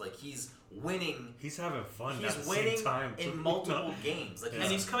levels. Like he's winning. He's having fun at He's the winning same time in too. multiple games. Like Yeah.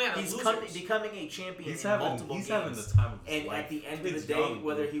 And he's coming out of he's losers. becoming a champion He's in having multiple he's games. having the time of his And life. at the end of Kid's the day, young,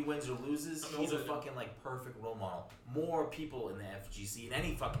 whether dude. he wins or loses, I'm he's a older than fucking like perfect role model. More people in the FGC in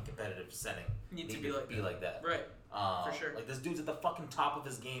any fucking competitive setting Need to be like that. that. Right. For sure. Like this dude's at the fucking top of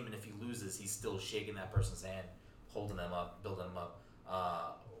his game, and if he loses, he's still shaking that person's hand, holding them up, building them up.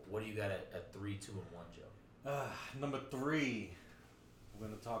 What do you got at 3, 2, and 1, Joe? Number 3, we're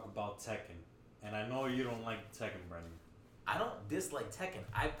gonna talk about Tekken, and I know you don't like Tekken, Brendan. I don't dislike Tekken.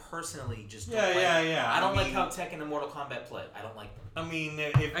 I personally just don't Yeah. I don't like mean, how Tekken and Mortal Kombat play. I don't like them. I mean, I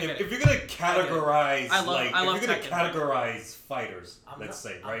if get you're gonna categorize, I love if you're gonna Tekken. categorize fighters, I'm let's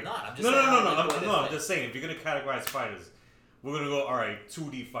not- say, I'm right? not. I'm just No, saying I don't like the way they I'm play. just saying, if you're gonna categorize fighters, we're gonna go, all right,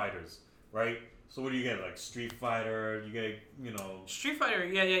 2D fighters, right? So what do you get? Like Street Fighter, you get, Street Fighter,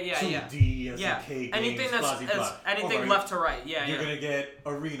 yeah. 2D, Yeah. SNK games, Anything blah, blah, blah. anything Alright, left to right, yeah. You're gonna get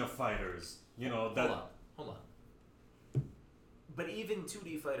arena fighters, that. Hold on. But even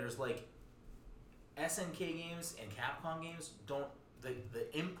 2D fighters like SNK games and Capcom games don't. The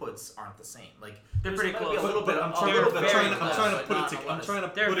inputs aren't the same. Like They're there's pretty maybe close. A little But bit. I'm a trying little to, bit I'm of trying, I'm overlap, trying to but put not it. a lot I'm of trying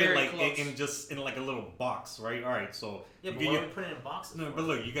to They're put it very like close. in just in like a little box, right? All right, so Yeah, but you why get- are we putting it in boxes? No, for? but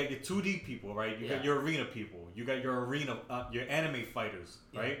look, you got your 2D people, right? You got Yeah. your arena people. You got your your anime fighters,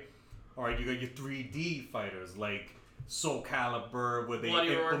 Yeah. right? All right, you got your 3D fighters like Soul Calibur, where they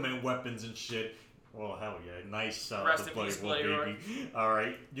Bloody Roar. implement weapons and shit. Well, hell yeah, nice shout Rest out to in Bloody peace, Roar, Bloody Roar. baby. All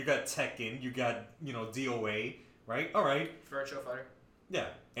right, you got Tekken, you got DOA, right? All right, Virtual Fighter, yeah,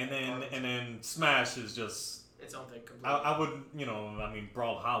 and Garbage. then Smash is just. its own thing completely. I would, I mean,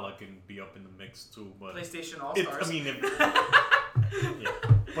 Brawlhalla can be up in the mix too, but PlayStation All it, Stars. I mean, yeah.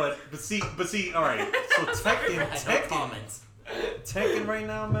 But see, all right. So I have no Tekken, comments. Tekken right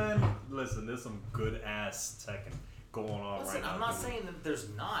now, man. Listen, there's some good ass Tekken going on Listen, right now. I'm not dude. saying that there's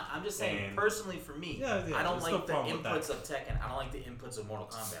not. I'm just saying And- personally for me, Yeah, I don't there's no like the problem with inputs that. of Tekken. I don't like the inputs of Mortal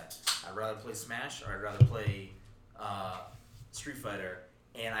Kombat. I'd rather play Smash or I'd rather play Street Fighter.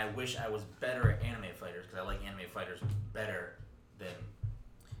 And I wish I was better at anime fighters because I like anime fighters better than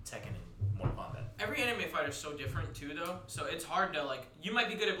Tekken and Mortal Kombat. Every anime fighter is so different too, though. So it's hard to like. You might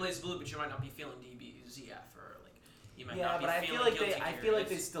be good at BlazBlue, but you might not be feeling DBZF, or like you might not be but I feeling feel like Guilty I Gear. feel like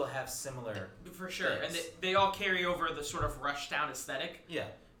they It's- still have similar. for sure, and things. they all carry over the sort of rushed down aesthetic, Yeah.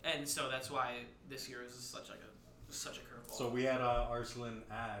 and so that's why this year is such a curveball. So we had Arslan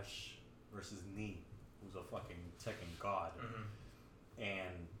Ash versus Nee, who's a fucking Tekken god,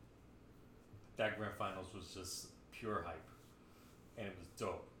 and that grand finals was just pure hype, and it was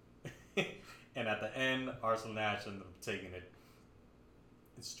dope. And at the end, Arslan Ash ended up taking it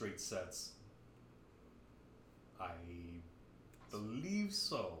in straight sets. I believe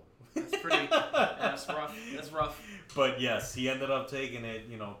so. That's pretty. That's rough. That's rough. But yes, he ended up taking it.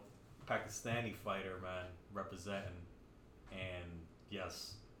 You know, Pakistani fighter, man, representing, and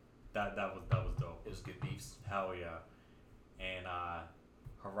yes, that was dope. It was good beefs. Hell yeah. And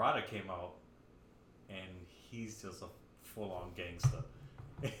Harada came out, and he's just a full-on gangster.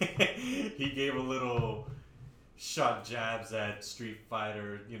 He gave a little shot jabs at Street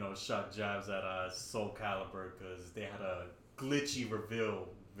Fighter, you know, shot jabs at Soul Calibur, because they had a glitchy reveal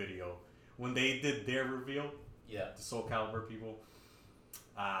video. When they did their reveal, Yeah. the Soul Calibur people,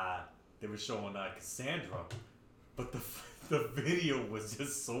 they were showing Cassandra, but the video was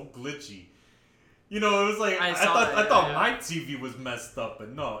just so glitchy. You know, it was like I thought my TV was messed up, but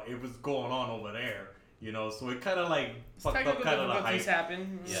no, it was going on over there. You know, so it kind of like fucked up kind of the hype.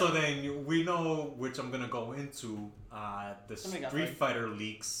 Happen. Yeah. So then we know, which I'm gonna go into, the Somebody got Street hype. Fighter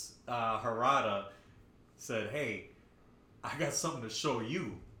leaks. Harada said, "Hey, I got something to show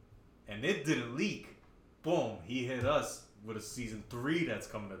you," and it didn't leak. Boom, he hit us with a season 3 that's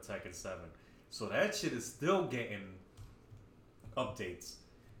coming to Tekken 7. So that shit is still getting updates.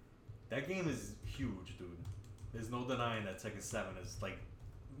 That game is huge, dude. There's no denying that Tekken 7 is, like,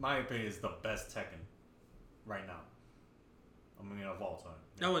 my opinion, is the best Tekken right now. I mean, of all time.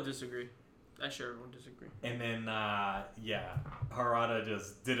 I would disagree. I sure would disagree. And then, Harada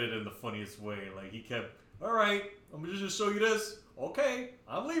just did it in the funniest way. Like, he kept, all right, I'm gonna just show you this. Okay,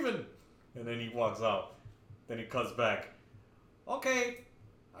 I'm leaving. And then he walks out. Then he cuts back. Okay,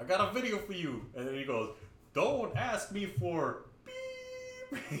 I got a video for you. And then he goes, don't ask me for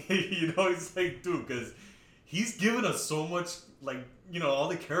beep. You know, he's like, dude, because he's giving us so much, like, you know, all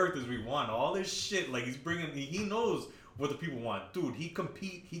the characters we want, all this shit. Like, he knows what the people want. Dude, he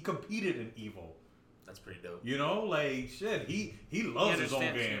competed in Evo. That's pretty dope. You know, like, shit, he loves his own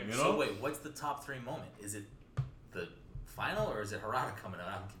understands game, it. you know? So wait, what's the top 3 moment? Is it the final or is it Harada coming out?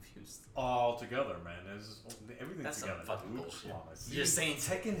 I'm confused. All together, man. Everything's That's some together. fucking dude. bullshit. Come on, You're just saying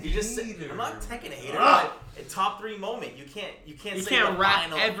Tekken You just hater. I'm not Tekken hater. Ah! But a top 3 moment. You can't You say can't the wrap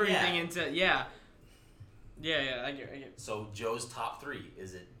final, everything yeah. into Yeah, I get it. So Joe's top 3,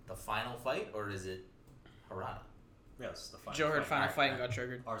 is it the final fight or is it Harada? Yes, the final Joe heard fight. final Alright, fight and alright. got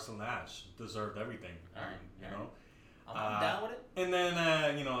triggered. Arslan Ash deserved everything. Alright, You alright. know? I'm down with it. And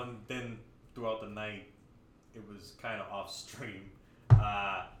then, you know, and then throughout the night, it was kind of off stream.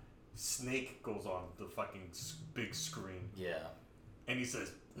 Snake goes on the fucking big screen. Yeah. And he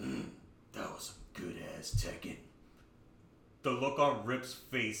says, that was some good ass Tekken. The look on Rip's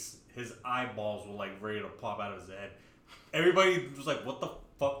face, his eyeballs were like ready to pop out of his head. Everybody was like, what the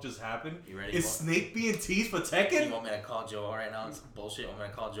fuck just happened? You ready? Is Snake being teased for You Tekken? want me to call Joe out right now on some bullshit? You want me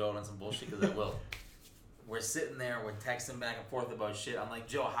to call Joe out on some bullshit? Because I will. We're sitting there, we're texting back and forth about shit. I'm like,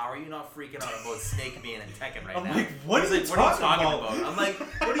 Joe, how are you not freaking out about Snake being in Tekken right I'm now? like, what He's are you like, what are you talking talking about? I'm like,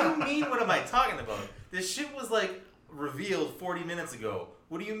 what do you mean, what am I talking about? This shit was like revealed 40 minutes ago.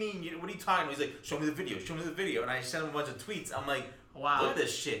 What do you mean? What are you talking about? He's like, show me the video. And I sent him a bunch of tweets. I'm like, Wow. look at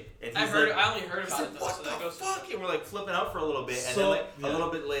this shit. And I he's heard. like, I only heard he's about like, it though. what So the that goes. fuck? And we're like flipping out for a little bit. And So- then like, yeah. a little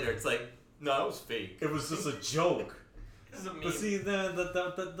bit later, it's like, no, it was fake. It was just a joke. This is a meme. But see,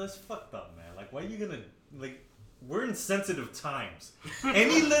 that's fucked up, man. Like, why are you gonna, like, we're in sensitive times.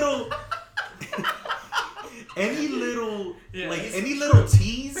 Any little, Yeah, like, he's- any little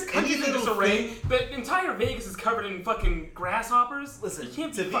tease, The any country's in little disarray. thing. The entire Vegas is covered in fucking grasshoppers. Listen, you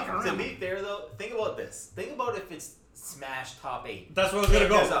can't to be be, fucking to around. be fair though, think about this. Think about if it's Smash top 8. That's where I was gonna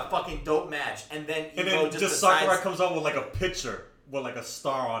And there's go. a fucking dope match, and then And Evo then just just Sakurai decides. comes out with like a picture with like a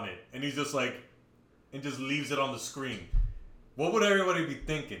star on it, and he's just like, and just leaves it on the screen. What would everybody be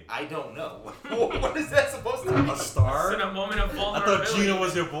thinking? I don't know. What is that supposed to mean? A star? It's in a moment of I vulnerability. thought Gino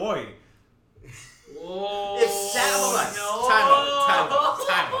was your boy. Whoa. If Samurai, no. time out.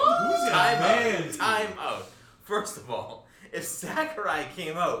 Who's your man? Time out. First of all, if Sakurai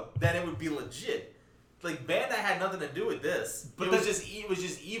came out, then it would be legit. Like Bandai had nothing to do with this. But It was that-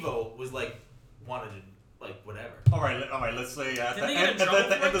 just Evo was like wanted to like whatever. All right. Let's say at Did the they get end, in trouble at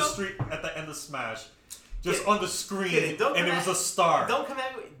the for it, end of though? Street, at the end of Smash, just on the screen, Kid, don't and it come was at- a star. Don't come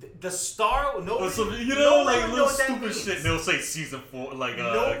at me. The star. Nobody. Or some, you no know, one like would know little what that stupid means. shit. They'll say season 4, like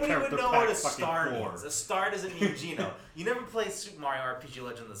Nobody character would know pack what a fucking star 4. means. A star doesn't mean Geno. You never played Super Mario RPG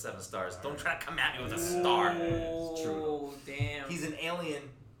Legend of the Seven Stars. Don't try to come at me with a star. It's true, Oh, damn. He's an alien.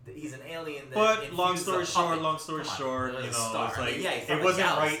 He's an alien. That But long infused story a short, puppet. long story Come on, short, there's you a know, star. it's I mean, like yeah, he's from it a wasn't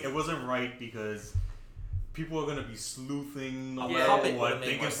galaxy. right. It wasn't right because people are gonna be sleuthing no A matter puppet what, would've made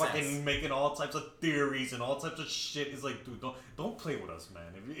thinking more fucking sense. making all types of theories and all types of shit. It's like, dude, don't play with us, man.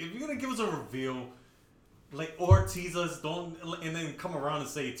 If you're gonna give us a reveal, like, or tease us, don't, and then come around and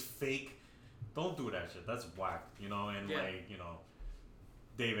say it's fake. Don't do that shit. That's whack, you know. And Yeah. like, you know,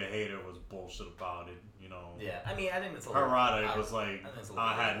 David Hayter was bullshit about it, you know. Yeah, I mean, I think it's a little. Harada was like, I think it's a little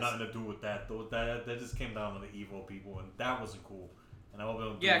I had ridiculous. nothing to do with that. Though that just came down to the evil people, and that wasn't cool. And I hope they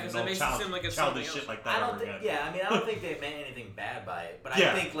don't Yeah, do 'cause no it makes it child, seem like it's childish something shit else. like that I don't ever think. again. Yeah, I mean, I don't think they meant anything bad by it, but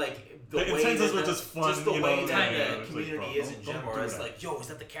Yeah. I think like The way intentions that were just fun, the you way know, that yeah, the it's like, community bro, is don't- in don't general. do It's that. like, yo, is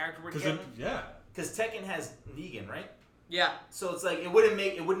that the character we're Because getting? yeah, Because Tekken has Negan, right? Yeah. So it's like it wouldn't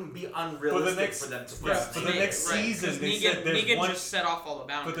be unrealistic next- for them to put yeah, something for the in next there. season, 'Cause they Negan, said there's Negan one- just set off all the for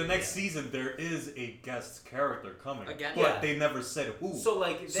boundaries. the next Yeah. season there is a guest character coming, Again? but Yeah. they never said who. So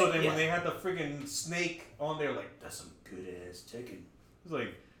like, So that- then yeah. when they had the friggin' snake on there, like, that's some good ass Tekken. It's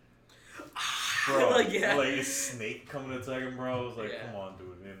like, bro, Like, yeah. like is Snake coming to Tekken, bro? It's like, Yeah. come on,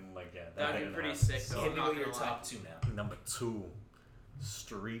 dude. And like, yeah, That'd be didn't pretty happen. sick, though. Hit I'm me not with your gonna lie. top two now. Number 2,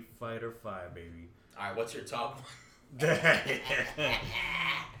 Street Fighter 5, baby. All right, what's your top one?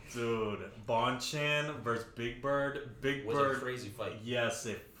 Dude, Bonchan versus Big Bird. Big Was Bird. a crazy fight. Yes,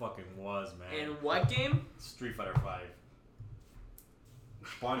 it fucking was, man. In what game? Street Fighter 5.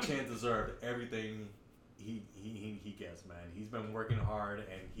 Bonchan deserved everything he gets, man. He's been working hard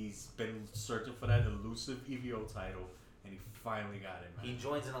and he's been searching for that elusive EVO title, and he finally got it, man. He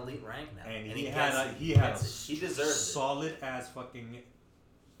joins an elite rank now, and and he gets had it. he had gets it. He deserves it. solid ass fucking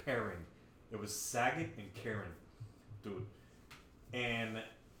pairing. It was Sagat and Karen, dude, and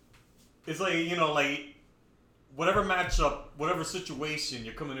it's like, you know, like whatever matchup, whatever situation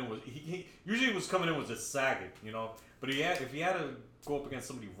you're coming in with. He usually was coming in with just Sagat, you know, but if he had to go up against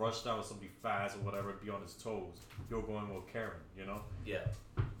somebody rushed out or somebody fast or whatever, be on his toes, he'll go in with Karen, you know. Yeah.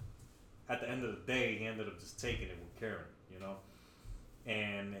 At the end of the day, he ended up just taking it with Karen, you know,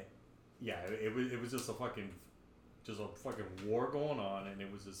 and yeah, it was just a fucking war going on, and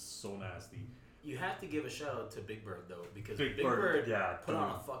it was just so nasty. You have to give a shout out to Big Bird though, because Big Big Bird, Bird yeah, put on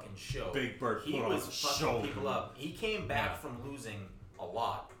a dude. fucking show. Big Bird He put on was a fucking show, people dude. up. He came back Yeah. from losing a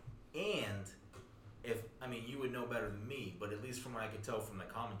lot, and you would know better than me, but at least from what I could tell from the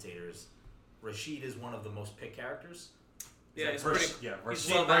commentators, Rashid is one of the most picked characters. Yeah, that he's correct? pretty. Yeah, he's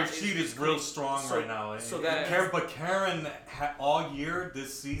Rashid, well balanced. Rashid He's is real clean. strong So- right now. so And that- Karen, but Karen, all year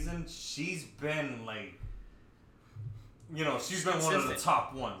this season, she's been like, you know, she's been one of the Consistent.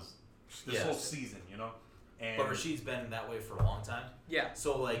 top ones this Yeah. whole season, you know. And But Rashid's been that way for a long time. Yeah,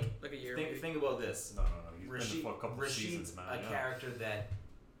 So like, like a year. maybe. think about this. no, he's Rashid, been for a couple of Rashid's seasons now. a yeah. character that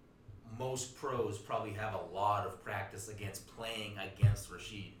most pros probably have a lot of practice against playing against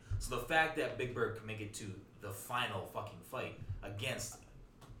Rashid. So the fact that Big Bird can make it to the final fucking fight against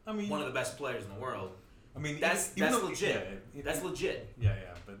I mean, one of the best players in the world, I mean, that's even though- legit. Yeah, That's legit. Yeah,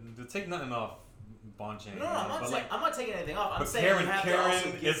 but to take nothing off Bonchan. No, I'm not taking anything off. I'm But saying Karen, you have to also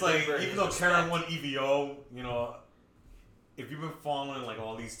Karen, give it's like Big Bird even his though respect. Karen won EVO, you know, if you've been following like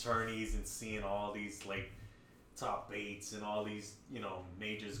all these tourneys and seeing all these like top 8s and all these, you know,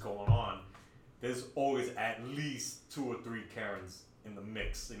 majors going on, there's always at least 2 or 3 Karens in the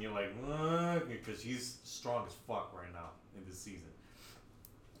mix, and you're like, what? Because she's strong as fuck right now in this season.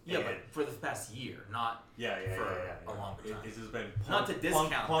 Yeah, And- but for the past year, not yeah, for a longer time. It's just been Not to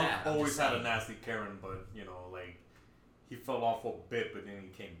discount Punk that, I'm always just had a saying. nasty Karen, but you know, like he fell off for a bit, but then he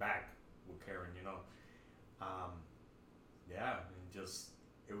came back with Karen. You know, yeah, and just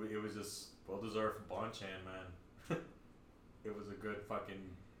it was just well deserved for Bonchan, man. It was a good fucking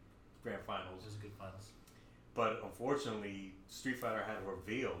grand finals, just good finals. but unfortunately, Street Fighter had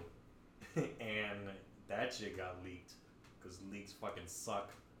revealed, and that shit got leaked because leaks fucking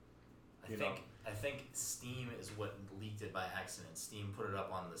suck. I think Steam is what leaked it by accident. Steam put it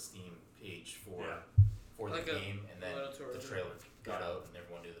up on the Steam page for Like the a game, and then little the tourism. trailer got Yeah. out, and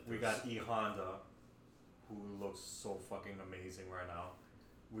everyone knew that. We got E Honda, who looks so fucking amazing right now.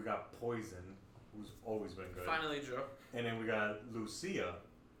 We got Poison, who's always been good. Finally, Joe. And then we got Lucia,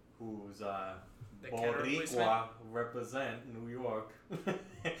 who's The Karen Boricua, replacement? represent New York.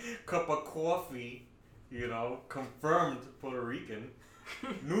 Cup of coffee, you know, confirmed Puerto Rican.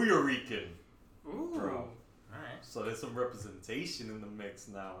 New Yorican, Ooh. bro. Alright. So there's some representation in the mix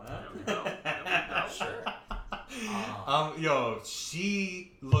now, huh? There we go. Sure. Yo,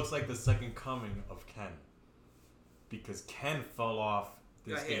 she looks like the second coming of Ken. Because Ken fell off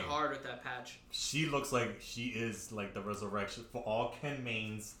this Got hit game. hard with that patch. She looks like she is like the resurrection. For all Ken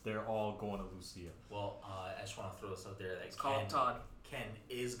mains, they're all going to Lucia. Well, I just want to throw this out there that It's called Todd. Ken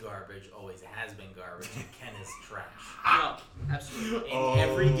is garbage, always has been garbage, and Ken is trash. No, absolutely. In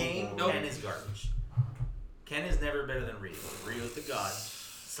every game, Nope. Ken is garbage. Ken is never better than Ryu. Ryu is the god.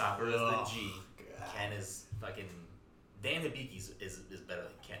 Sakura is the G. God. Ken is fucking... Dan Hibiki is better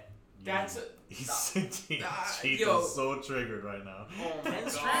than Ken. That's a, He's yo. so triggered right now. oh my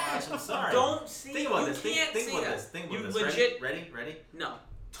Ken's god. trash, I'm sorry. Don't see. Think about you this. can't Think see about that. this. Think You about this. legit. Ready? No.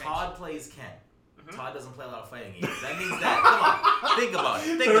 Todd plays Ken. Mhm. Todd doesn't play a lot of fighting games. That means that. Come on. Think about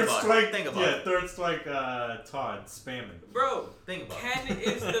it. Third Think strike. about it. Third strike. Todd spamming. Bro, Think about Ken it.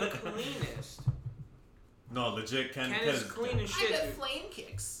 is the cleanest. No, legit. Ken Ken is clean as shit, dude. flame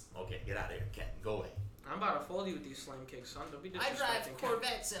kicks. Okay, get out of here, Ken. Go away. I'm about to fold you with these flame kicks, son. Don't be I drive disrespecting Ken.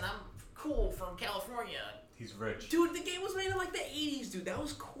 Corvettes and I'm cool from California. He's rich. Dude, the game was made in like the 80s, dude. That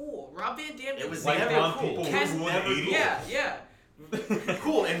was cool. Rob Van Dam did It was Like never on cool. people Ken who won the never 80s. Yeah.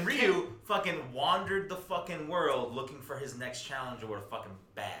 Cool, and Ryu fucking wandered the fucking world looking for his next challenger with a fucking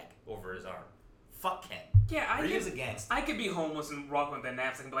bag over his arm. Fuck Ken. Yeah, Ryu's a gangster. I could be homeless and walk with that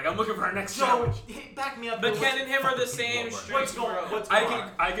knapsack and be like, I'm looking for our next So, challenge. hey, back me up. But here. Ken and him are the Fucking same Walmart. street, What's going? bro. What's I going could,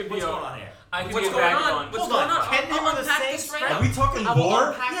 on? I could be What's a, going on here? I could What's be a going on? vagabond. What's Hold going on. on? Ken and him I'll are the unpack same this right strength. Are we talking I will lore?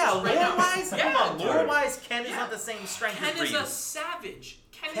 unpack Yeah, this right now. lore-wise, Yeah, come on. dude. Lore-wise, Ken is Yeah. not the same strength Ken as is Ryu. a savage.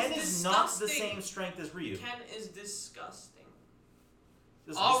 Ken is not the same strength as Ryu. Ken is disgusting.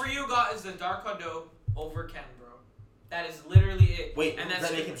 This- All this- Ryu got is the Dark Hado over Ken, bro. That is literally it. Wait, and does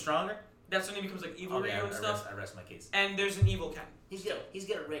that's that make him stronger? That's when he becomes like evil Okay, Ryu and stuff. I rest my case. And there's an evil Ken. He's got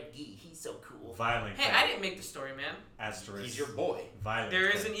a red gi. He's so cool. Violent. Hey, Ken. I didn't make the story, man. Asterisk. He's your boy. Violent. There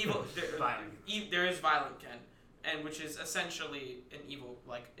is Ken. an evil. Violent. There is violent Ken, and which is essentially an evil,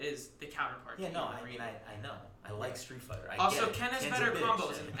 like is the counterpart. Yeah, to no, evil I Ryu. mean, I know. I like Street Fighter. I Also, get it. Ken has Ken's a better bitch.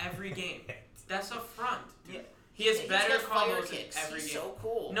 combos in every game. That's a front. Dude. Yeah. He has He's better got fire combos in kicks. every He's game. so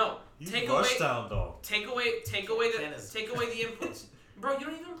cool. No, He's take away, rushdown though. take away the Ken is- take away the inputs, bro. You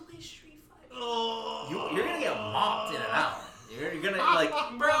don't even play Street Fighter, You're gonna get mopped in and out. You're gonna like.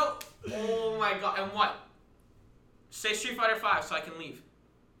 bro. Oh my god! And what? Say Street Fighter 5 so I can leave.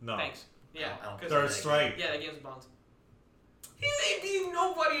 No. Thanks. Yeah. I don't 'cause- Third strike. Yeah, that game's bones. He ain't beat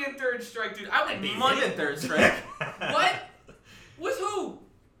nobody in third strike, dude. I I would beat money. him in third strike. What? With who?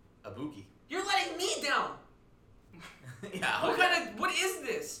 Ibuki. You're letting me down. Yeah. What kind of? What is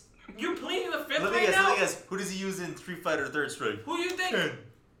this? You're pleading the fifth Let me right guess. now. Let me guess. Who does he use in Street Fighter third strike? Who you think?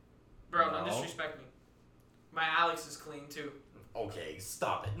 Bro, don't No. disrespect me. My Alex is clean too. Okay,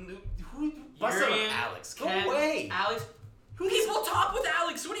 stop it. Who? Bust out Urian, Alex. Go Ken, away. Alex. Who People talk with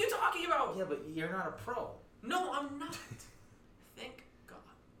Alex. What are you talking about? Yeah, but you're not a pro. No, I'm not. Thank God.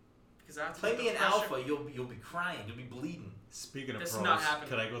 Because I have to Play take me the an pressure. alpha. You'll be crying. You'll be bleeding. Speaking of This is pros, not happening.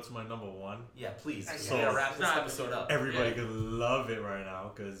 could I go to my number one? Yeah, please. So- We gotta wrap It's this not episode up. Everybody Yeah. could love it right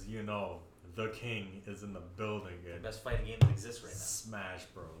now because you know the king is in the building. The And best fighting game that exists right now. Smash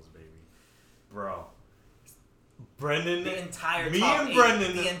Bros, baby, bro. Brendan, The entire Me top and eight.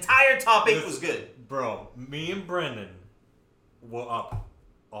 Brendan- The entire top eight Listen. was good. bro. Me and Brendan were up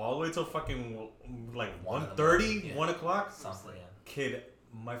all the way till fucking like 1:30, Yeah. 1 o'clock. Something. Yeah. Kid,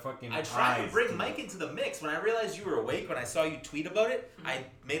 my fucking I tried to eyes, bring dude. Mike into the mix. When I realized you were awake, when I saw you tweet about it, I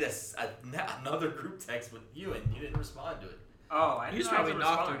made another group text with you, and you didn't respond to it. Oh, I You didn't probably know I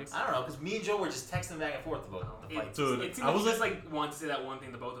knocked had to her. respond. I don't know, because me and Joe were just texting back and forth about the fights. Dude, It seemed I like was you just like wanted to say that one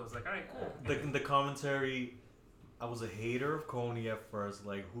thing to both of us. Like, all right, cool. The commentary, I was a hater of Coney at first.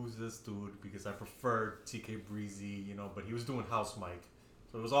 Like, who's this dude? Because I preferred TK Breezy, you know, but he was doing house mic.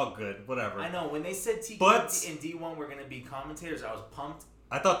 So it was all good, whatever. I know when they said TK But- and D1 were gonna be commentators, I was pumped.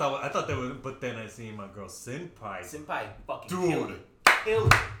 I thought that was, but then I seen my girl Senpai. Senpai fucking Dude. killed it.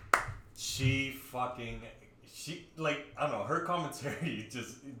 Killed it. She like, I don't know, her commentary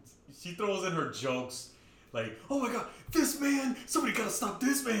just, she throws in her jokes. Like, oh my god, this man, somebody gotta stop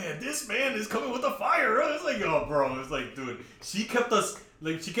this man is coming with a fire. It's like, oh bro, it's like, dude, she kept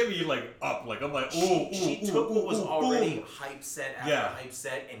me like up, like, I'm like, ooh, She took what was already hype set after Yeah. hype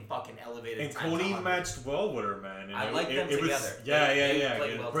set and fucking elevated And it times Coney 100. matched well with her, man. And I it- like them it was- together. Yeah, They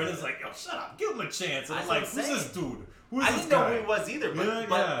played yeah. well Brendan's together. like, yo, shut up, give him a chance. And I'm That's like, what who's I'm this dude? Who's I this didn't know guy? who he was either, but,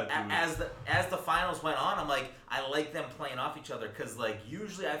 Yeah, dude. as the finals went on, I'm like, I like them playing off each other because like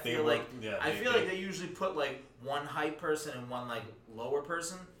usually I feel like they usually put like one hype person and one like lower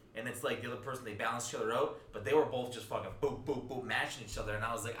person, and it's like the other person, they balance each other out, but they were both just fucking boop, boop, boop, matching each other, and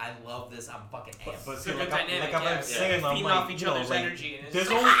I was like, I love this, I'm fucking amped. But It's see, a good like, dynamic, I've yeah. been saying, I'm Feeding like, off each you know, other's like, energy. And it's there's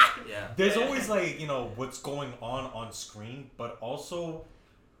just- always, Yeah. there's always like, you know, what's going on screen, but also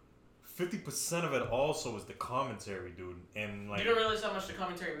 50% of it also is the commentary, dude. And like, you don't realize how much the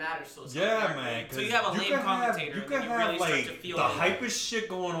commentary matters till it's yeah, over. man. So you have a lame can commentator, you and can then you have really like start to feel the it. hypest shit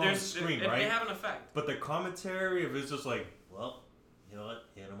going on screen, They right? have an effect. But the commentary, if it's just like, well, you know what,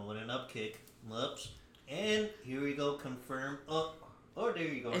 hit him with an up kick, whoops, and here we go, confirm, oh, there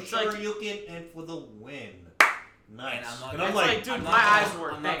you go, It's sure, like- you get in for the win. Nice. And I'm not And gonna- I'm It's like, like, dude, I'm my not eyes gonna-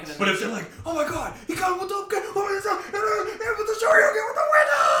 work. I'm not Thanks. gonna but if they're like, oh my god, he got him with the up kick, oh my god, and with the sure, you get with the win.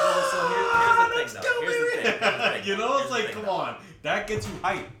 No, so here's the thing, though. Here's the thing. Here's the thing. You know, Here's it's the like, thing, come though. on, that gets you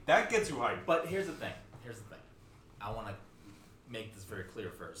hyped. That gets you hyped. But here's the thing. I want to make this very clear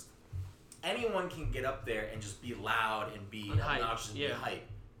first. Anyone can get up there and just be loud and be And hype, obnoxious and yeah. be hype.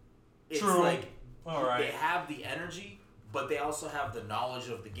 It's True. like All right. they have the energy, but they also have the knowledge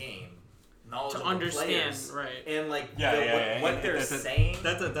of the game, knowledge To of understand, the players, right. and like Yeah, the, yeah, what, yeah. what And they're that's saying.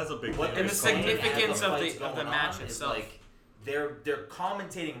 That's a big What thing. And they're the saying as significance the of the- fight's of the going match on is, itself. like they're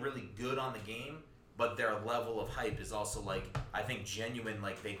commentating really good on the game, but their level of hype is also like I think genuine.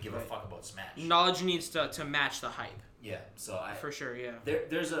 Like they give a Right. fuck about Smash. Knowledge needs to match the hype. Yeah. So For sure, yeah.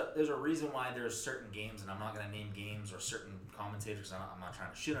 there's a reason why there's certain games, and I'm not gonna name games or certain commentators. I'm not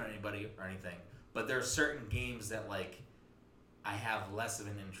trying to shit on anybody or anything, but there are certain games that like I have less of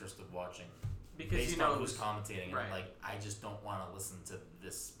an interest of watching Because based you know on who's commentating. And right. I'm like, I just don't want to listen to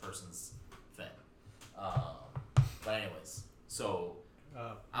this person's thing. But anyways, so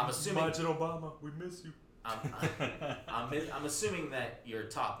I'm assuming- Imagine Obama, we miss you. I'm assuming that your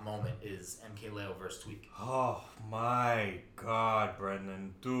top moment is MK Leo versus Tweak. Oh my god,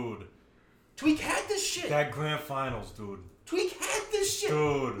 Brendan, dude, Tweak had this shit. that grand finals, dude, Tweak had this shit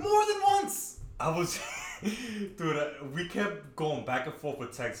dude. more than once. I was, dude, we kept going back and forth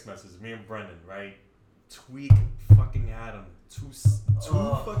with text messages, me and Brendan, right? Tweak fucking had him. Two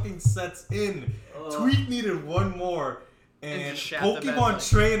Ugh. fucking sets in. Ugh. Tweak needed one more. And And just shat the bed, Pokemon like-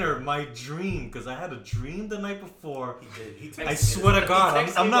 Trainer, my dream, because I had a dream the night before. He did. He texted I me swear this. to God,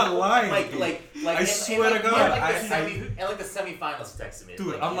 He texted I'm me not the- lying, Like, dude. like, I and swear to like, God, and like the semifinals texted me. Dude,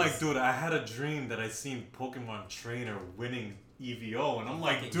 Like, I'm like, he's dude, I had a dream that I seen Pokemon Trainer winning EVO, and I'm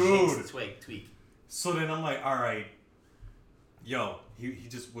like, fucking dude. jinxed Tweak. So then I'm like, all right, yo, he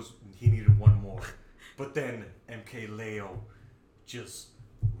just was, he needed one more. But then MK Leo just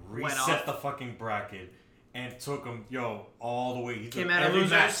Went reset off. the fucking bracket and took him, yo, all the way. He Came took out of every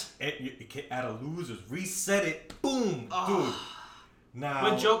losers? match. It came out of losers. Reset it. Boom. Dude. Now.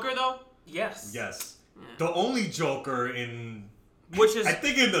 With Joker though, Yes. Yes. Yeah. The only Joker in, which is I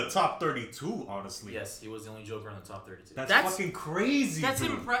think in the top 32, honestly. Yes, he was the only Joker in the top 32. That's That's- fucking crazy, that's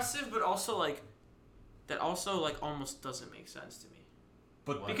dude. impressive, but also like that also like almost doesn't make sense to me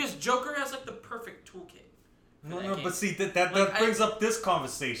But What? because Joker has like the perfect toolkit. no, that no, game. but see that Like, brings up this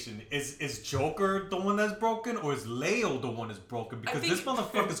conversation. Is Joker the one that's broken, or is Leo the one that's broken? Because this think-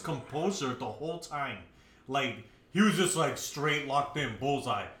 motherfucker's composure the whole time, like he was just like straight locked in,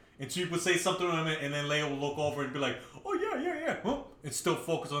 bullseye. And she would say something to him, and then Leo would look over and be like, "Oh yeah," huh? And still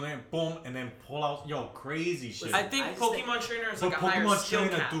focus on him, boom, and then pull out, yo, crazy shit. I think I just Pokemon Trainer is But like a higher Pokemon skill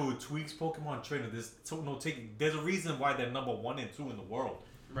Trainer, cap. dude, Tweak's Pokemon Trainer. There's a reason why they're number 1 and 2 in the world.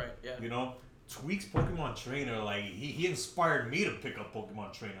 Right. Yeah. You know, Tweak's Pokemon Trainer, like he inspired me to pick up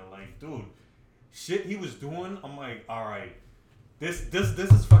Pokemon Trainer. Like, dude, shit he was doing, I'm like, all right, this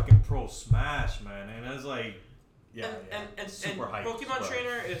is fucking pro Smash, man. And it's like, yeah, and super hype. Pokemon super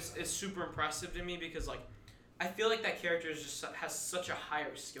Trainer is super impressive to me because like I feel like that character is just has such a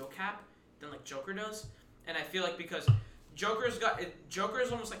higher skill cap than like Joker does, and I feel like because Joker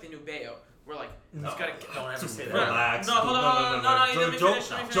is almost like the new Bayo, where like he's got a Don't ever say that. Relax. No, hold on, no, let me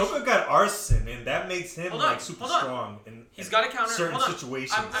finish. Joker got arson, and that makes him Hold on, like super hold on. strong in He's got a counter. certain Hold on.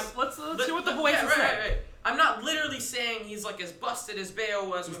 situations. Let's see what the boys yeah, have right, said. right. I'm not literally saying he's like as busted as Bayo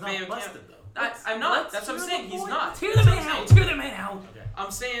was He's with not Bayo. busted though. I'm not. Let's That's what I'm hear saying. the He's boy. not. Hear the That's what man I'm out. saying. Hear the man out. Okay.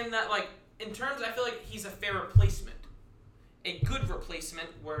 I'm saying that like in terms, I feel like he's a fair replacement, a good replacement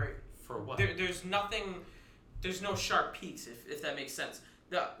where For what? there's nothing, there's no sharp peaks if that makes sense.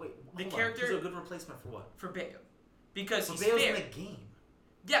 Wait, the hold on. character- He's a good replacement for what? For Bayo, because For he's Bale's fair. in the game.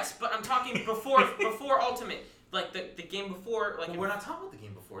 Yes, but I'm talking before Ultimate, like the game before, like But we're not talking about the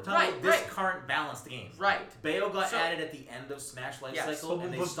game before. We're talking Right, about this right. current balanced game. right. Bayo got So- added at the end of Smash Life Yes. Cycle, But-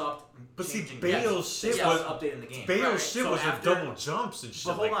 and they but- stopped. but see, changing Bale's games. shit They was- stopped updating the game. Bale's Right. shit So was after- with double jumps and shit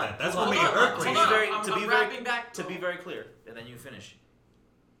But like hold on. that. That's Hold what on, made hold her on, crazy. hold on. I'm To be wrapping back. To be very clear, and then you finish.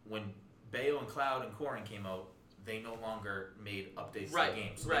 When Bayo and Cloud and Corrin came out, they no longer made updates Right, to the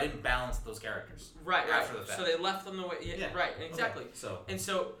game. So right. they didn't balance those characters. Right. After the fact. So they left them the way. Yeah. Yeah. Right. Exactly. Okay, so And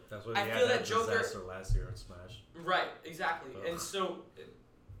so That's what I they feel had that Joker- disaster last year in Smash. right. Exactly. Ugh. And so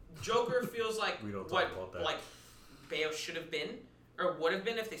Joker feels like We don't talk what about that. like Bayo should have been or would have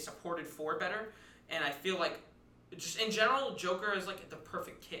been if they supported 4 better. And I feel like just in general, Joker is like the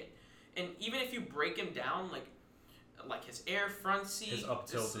perfect kit. And even if you break him down, like his air front seat His up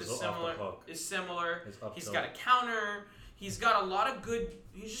tilt is off the similar. hook. Is similar. His up He's tilt. got a counter. He's got a lot of good.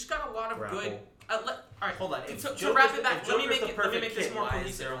 He's just got a lot of Grapple. good. All right. hold on. To wrap it back, if let me Joker's make the it. Let me perfect make this kid, more why is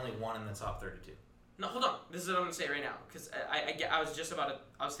cohesive. there only one in the top 32? No, hold on. This is what I'm gonna say right now because I was just about to.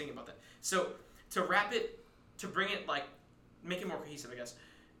 I was thinking about that. So to wrap it, to bring it make it more cohesive, I guess.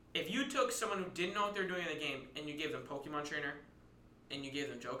 If you took someone who didn't know what they're doing in the game and you gave them Pokemon Trainer, and you gave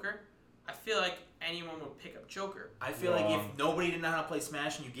them Joker, I feel like anyone would pick up Joker. I feel like Wrong. if nobody didn't know how to play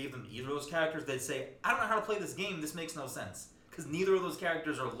Smash and you gave them either of those characters, they'd say, I don't know how to play this game, this makes no sense. Because neither of those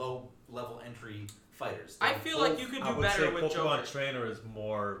characters are low-level entry fighters. I They're feel both- like you could I do would say better with Pokemon Joker. Trainer is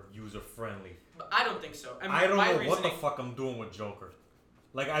more user friendly. But I don't think so. I don't my know what the reasoning- fuck I'm doing with Joker.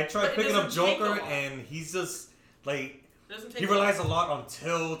 Like I tried But it picking up doesn't take a Joker lot. and he's just like It doesn't take he a lot. relies a lot on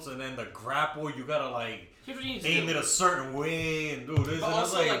tilts and then the grapple you gotta like Here's what you need to aim do. it a certain way and do this But and it's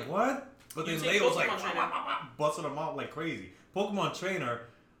also, like, like, what? But you then take Leo's like Pokemon Trainer- busting them out like crazy. Pokemon Trainer,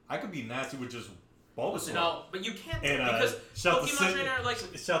 I could be nasty with just Bulbasaur. No, but you can't And because shout Pokemon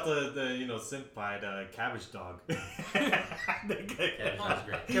Trainer shout the synth Cabbage Dog. Yeah, that's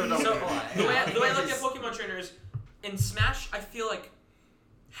great. Give it up. So, Hold on. the way I look at Pokemon trainers in Smash, I feel like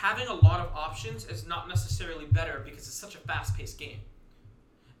having a lot of options is not necessarily better because it's such a fast-paced game.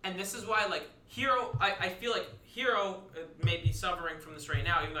 And this is why, like, Hero, I feel like Hero may be suffering from this right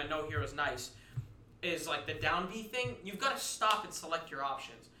now, even though I know Hero's nice, is like the down B thing. You've got to stop and select your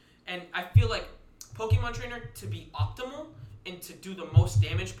options. And I feel like Pokemon Trainer, to be optimal and to do the most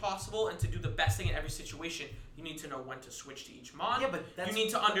damage possible and to do the best thing in every situation, you need to know when to switch to each mon. Yeah, but that's... You need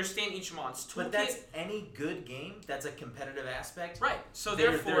to understand each mon's toolkit. But that's any good game. That's a competitive aspect. right. So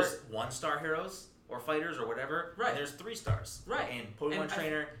There's therefore, 1-star heroes or fighters or whatever. Right. And there's 3 stars. Right. And Pokemon And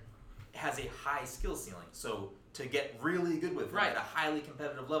Trainer has a high skill ceiling. So to get really good with them Right. at a highly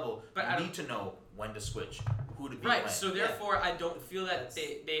competitive level, But I you don't- need to know when to switch, who to beat right. when. So Yeah. therefore, I don't feel that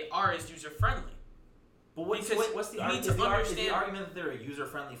That's- they are as user friendly. But what's because the you argument? need to Is the understand- argument that they're a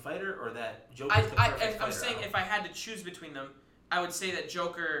user-friendly fighter or that Joker's the perfect I'm fighter? saying I don't if I had to choose between them, I would say that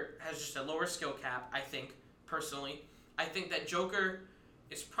Joker has just a lower skill cap. I think personally, I think that Joker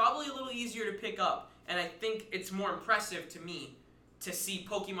is probably a little easier to pick up, and I think it's more impressive to me to see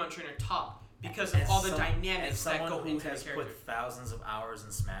Pokemon Trainer top because of As all the some- dynamics as that someone go who into the has character. put thousands of hours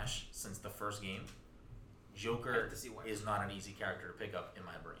in Smash since the first game, I Joker have to see why. is not an easy character to pick up in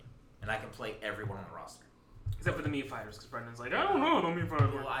my brain, and I can play everyone on the roster. Except for the Mii fighters, because Brendan's like, I don't know, no Mii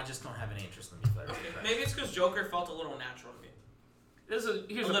fighters. Well, I just don't have any interest in these players. Maybe it's because Joker felt a little natural to me. Here's A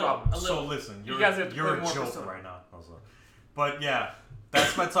the little. problem. So listen, You you're, guys have to you're play a more joke Persona. right now. Also. But yeah,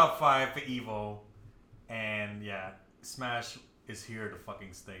 that's my top 5 for Evo. And yeah, Smash is here to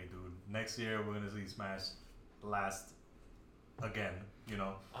fucking stay, dude. Next year we're gonna see Smash last again, you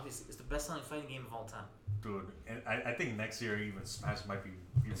know. Obviously, it's the best-selling fighting game of all time. Dude, and I think next year even Smash might be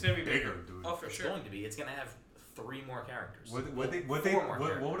even It's gonna be bigger, bigger. dude. Oh, for It's sure. going to be. It's going to have 3 more characters. What Four more were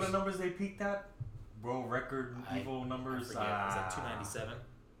characters. the numbers they peaked at? World record Evo I numbers? forget. Is that 297?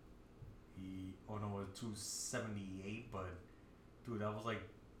 Oh no, it was 278, but dude, that was like,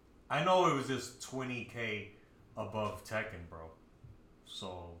 I know it was just 20K above Tekken, bro.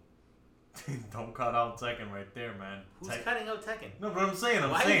 So don't cut out Tekken right there, man. Who's cutting out Tekken? No, but I'm saying,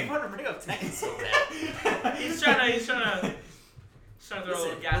 Why do you want to bring up Tekken so bad? He's trying to throw a little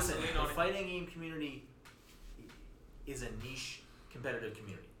Listen, gasoline the on it. fighting game community is a niche competitive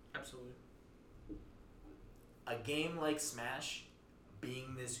community. Absolutely. A game like Smash,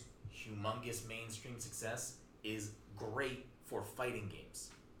 being this humongous mainstream success, is great for fighting games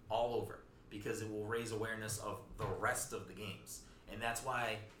all over because it will raise awareness of the rest of the games. And that's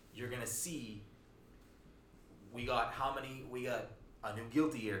why you're going to see we got a new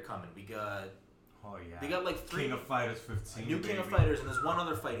Guilty Gear coming. We got Oh they got like 3 King of Fighters a 15. new King of baby. Fighters, and there's one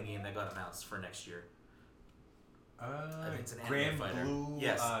other fighting game that got announced for next year. I think it's an Grand anime fighter. Blue.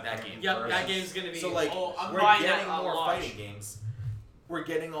 Yes, that Grand game. Yep, Blue. that game's gonna be. So like I'm we're buying getting that at more launch. fighting games. We're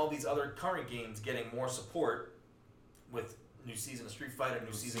getting all these other current games getting more support with new season of Street Fighter,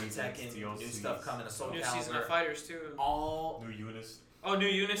 new season of Tekken, new DLCs. stuff coming to Soul New season of Calibur. Fighters too. All New Eunice. Oh, new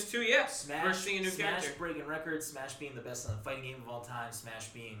Eunice too. Yes, Smash, we're seeing a new Smash character. breaking records. Smash being the best-selling fighting game of all time. Smash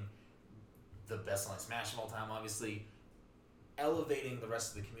being the best-selling Smash of all time. Obviously, elevating the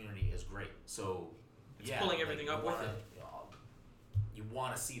rest of the community is great. So It's pulling everything up with it. You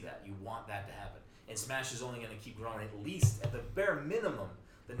want to see that. You want that to happen. And Smash is only going to keep growing at least, at the bare minimum,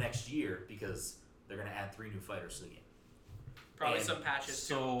 the next year because they're going to add 3 new fighters to the game. Probably And some patches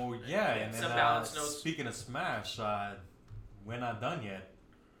too. So yeah, and some then balance notes. speaking of Smash, we're not done yet.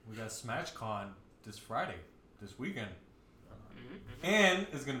 We got SmashCon this Friday, this weekend, and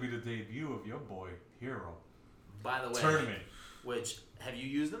it's gonna be the debut of your boy Hero. By the way, Tournament. which have you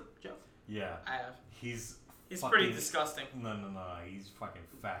used them, Joe? Yeah, I have. he's He's fucking, pretty disgusting. No, he's fucking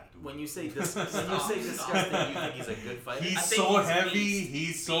fat, dude. When you say disgusting, you think he's a good fighter? He's I think so he's a heavy. beast.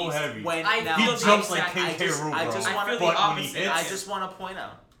 He's so Beast. heavy. When I now, He feel the jumps like exact- King K. Rool, I bro. just I wanna- feel the But when he opposite. hits, I just want to point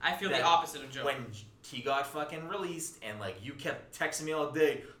out I feel that the opposite of Joe. when he got fucking released and like you kept texting me all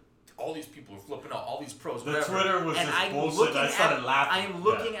day, all these people are flipping out, all these pros, the whatever. Twitter was and just I'm bullshit. looking I started at, laughing. I'm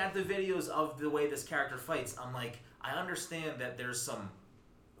looking at the videos of the way this character fights. I'm like, I understand that there's some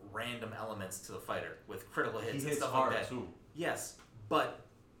random elements to the fighter with critical hits He and hits stuff hard like that. too. Yes, but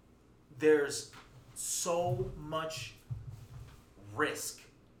there's so much risk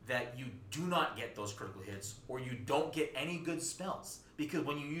that you do not get those critical hits or you don't get any good spells. Because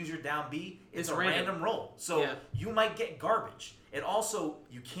when you use your down B, it's a random roll. So Yeah. you might get garbage. And also,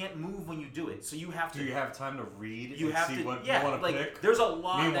 you can't move when you do it. So you have to... Do you have time to read you and have see to, what yeah, you want to like pick? there's a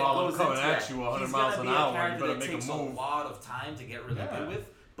lot Meanwhile, that I'm goes coming into at that. you 100 He's miles gonna an be hour, a you character better that make a takes move. a lot of time to get really Yeah. good with.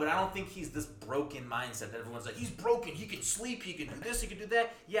 But I don't think he's this broken mindset that everyone's like, he's broken, he can sleep, he can do this, he can do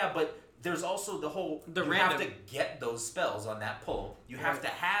that. Yeah, but there's also the whole, The you random. have to get those spells on that pull. You have to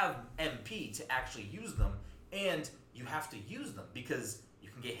have MP to actually use them, and you have to use them because you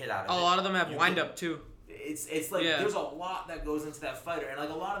can get hit out of A it. lot of them have You wind can- up too. It's like Yeah. there's a lot that goes into that fighter, and like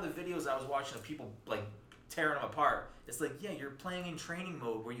a lot of the videos I was watching of people like tearing them apart. It's like, yeah, you're playing in training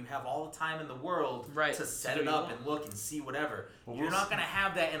mode where you have all the time in the world Right. to set To it do up what you and look and see whatever. But You're we'll not see- gonna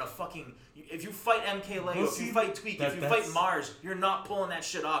have that in a fucking. If you fight MK Leo, We'll if you see fight Tweak, that- if you that's- fight Mars, you're not pulling that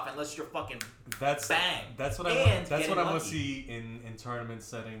shit off unless you're fucking That's bang. That's what And I want. That's getting what I want lucky. to see in tournament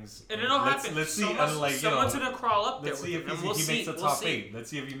settings. And it'll let's, happen. Let's see. Someone's, like, someone's gonna crawl up there let's with see him, if and he we'll see. makes the We'll top see. 8. Let's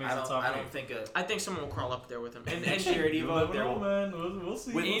see if he makes the top I 8. don't think I think someone will crawl up there with him. And Shared You'll Evo never there know, will- man. We'll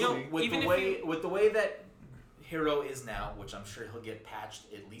see. with, you know, with even the if way you- with the way that Hero is now, which I'm sure he'll get patched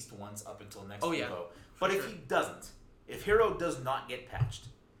at least once up until next Oh, yeah. Evo. But if sure. he doesn't, if Hero does not get patched,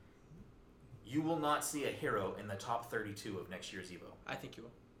 you will not see a Hero in the top 32 of next year's Evo. I think you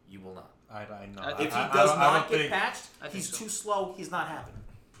will. You will not. I know. If If he I does don't not get think- patched, I think he's so. too slow. He's not happening.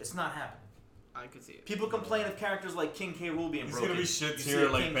 It's not happening. I could see it. People complain of characters like King K. Rool being He's broken. gonna be shit You see tier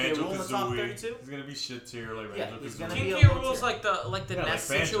a like King K. Banjo Rool in the top Kazooie. 32? He's gonna be shit tier like Yeah, Banjo he's gonna Kazooie. be King a K. low Rool's tier. like the Yeah, Nest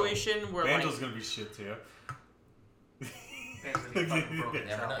like Banjo. situation where Banjo's like gonna be shit tier. Banjo's gonna be fucking broken. You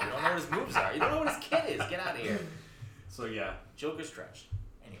never know. You don't know what his moves are. You don't know what his kit is. Get out of here. So yeah, Joker's trash.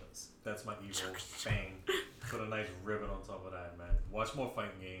 Anyways. that's my evil bang. Put a nice ribbon on top of that, man. Watch more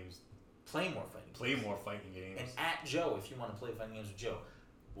fighting games. Play more fighting Play games. more fighting games. And at Joe, if you want to play fighting games with Joe.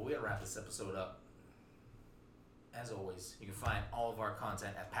 Well, we gotta wrap this episode up. As always, you can find all of our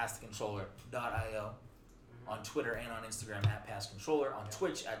content at passthecontroller.io, on Twitter and on Instagram at passcontroller, on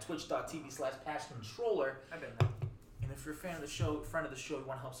Twitch at twitch.tv/passcontroller. I've been there. And if you're a fan of the show, friend of the show, you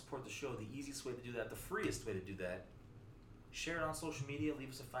want to help support the show, the easiest way to do that, the freest way to do that, share it on social media, leave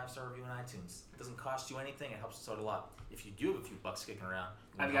us a 5-star review on iTunes. It doesn't cost you anything, it helps us out a lot. If you do have a few bucks kicking around,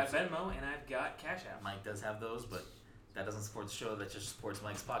 you I've wanna got help Venmo and I've got Cash App. Mike does have those, but that doesn't support the show. That just supports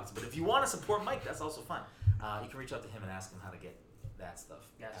Mike's pockets. But if you want to support Mike, that's also fine. You can reach out to him and ask him how to get that stuff.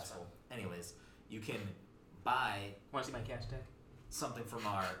 Yeah, that's asshole. Anyways, you can buy Want to see my cash tag? something from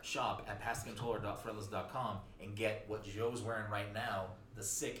our shop at passthecontroller.threadless.com and get what Joe's wearing right now, the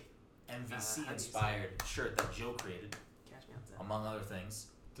sick MVC-inspired shirt that Joe created, Cash me out there. among other things.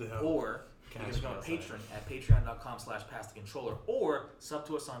 The hell? Or you Cash can go me to outside. Patreon at patreon.com/passthecontroller or sub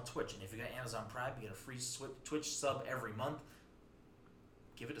to us on Twitch. And if you got Amazon Prime, you get a free Twitch sub every month.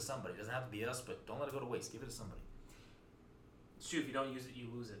 Give it to somebody. It doesn't have to be us, but don't let it go to waste. Give it to somebody. It's true. If you don't use it, you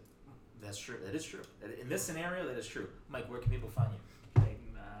lose it. That's true. That is true. In this scenario, that is true. Mike, where can people find you? Like,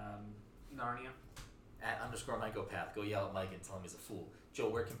 Narnia. At _MikeOpath. Go yell at Mike and tell him he's a fool. Joe,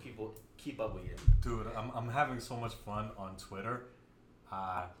 where can people keep up with you? Dude, I'm having so much fun on Twitter.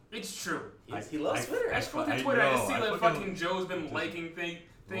 It's true. He loves Twitter. I scrolled through Twitter. I just see that fucking Joe's been liking things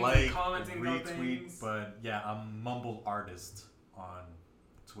like, and commenting on retweet, things. but yeah, I'm mumble artist on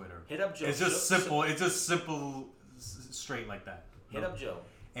Twitter. Hit up Joe. It's just simple. It's just simple, straight like that. Hit up Joe.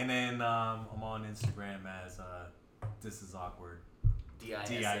 And then I'm on Instagram as this is awkward.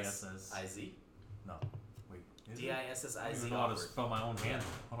 DISSIZ. No, wait. is it? I don't DISSIZ even know how to awkward. spell my own handle.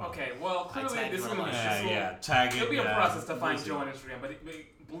 Hold on. Okay, well, I clearly tagged this is you going to be online. Yeah, just a little- yeah. Tag it. It'll be a yeah, process to find lose it. Joe on Instagram, but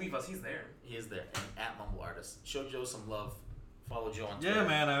Believe us, he's there. He is there. And at Mumble Artist. Show Joe some love. Follow Joe on Twitter. Yeah,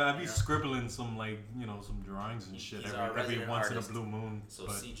 man, I be You know? scribbling some some drawings and shit He's our every resident once artist. in a blue moon. So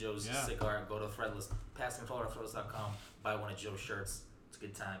but see Joe's yeah. sick art. Go to Threadless. PassControl.threadless.com. Buy one of Joe's shirts. It's a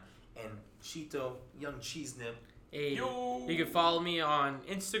good time. And Cheeto, young cheese nip. Hey, Yo. you can follow me on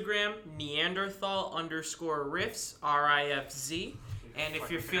Instagram, Neanderthal_riffs, RIFZ. And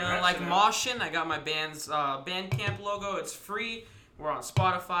if you're feeling like moshing, I got my band's Bandcamp logo. It's free. We're on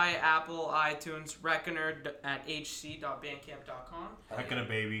Spotify, Apple, iTunes, Reckoner at hc.bandcamp.com. Heck of a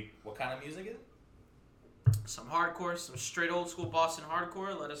baby. What kind of music is it? Some hardcore, some straight old school Boston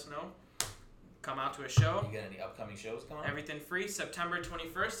hardcore. Let us know. Come out to a show. You got any upcoming shows coming up? Everything free. September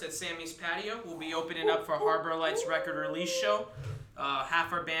 21st at Sammy's Patio. We'll be opening up for Harbor Lights record release show.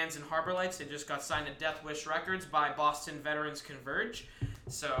 Half our band's in Harbor Lights. They just got signed to Death Wish Records by Boston Veterans Converge.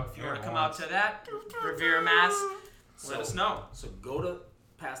 So if you want to come out to that, Revere Mass, let us know. So go to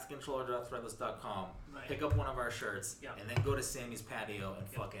passthecontroller.threadless.com, Right. pick up one of our shirts, Yeah. and then go to Sammy's Patio and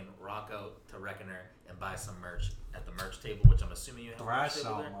fucking rock out to Reckoner and buy some merch at the merch table, which I'm assuming you have a merch Thrash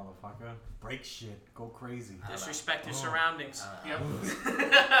table out, there. motherfucker. Break shit. Go crazy. I don't know. Disrespect your Oh. surroundings. Yep.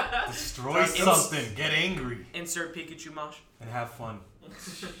 Destroy something. Get angry. Insert Pikachu mosh. And have fun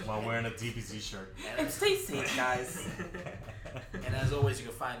while wearing a DBZ shirt. And, Stay safe, guys. and as always, you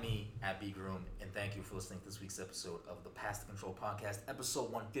can find me at B Groom. And thank you for listening to this week's episode of the Pass the Control Podcast,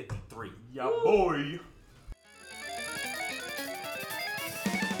 episode 153. Yeah, boy.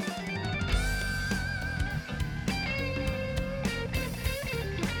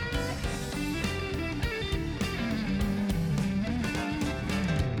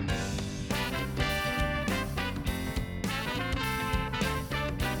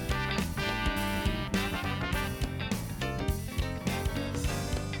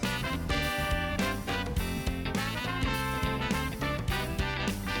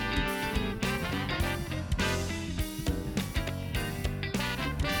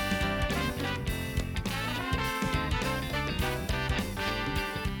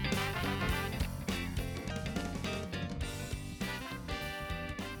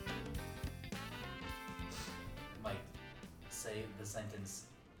 Mike, say the sentence,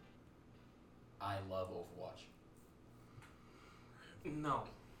 I love Overwatch. No.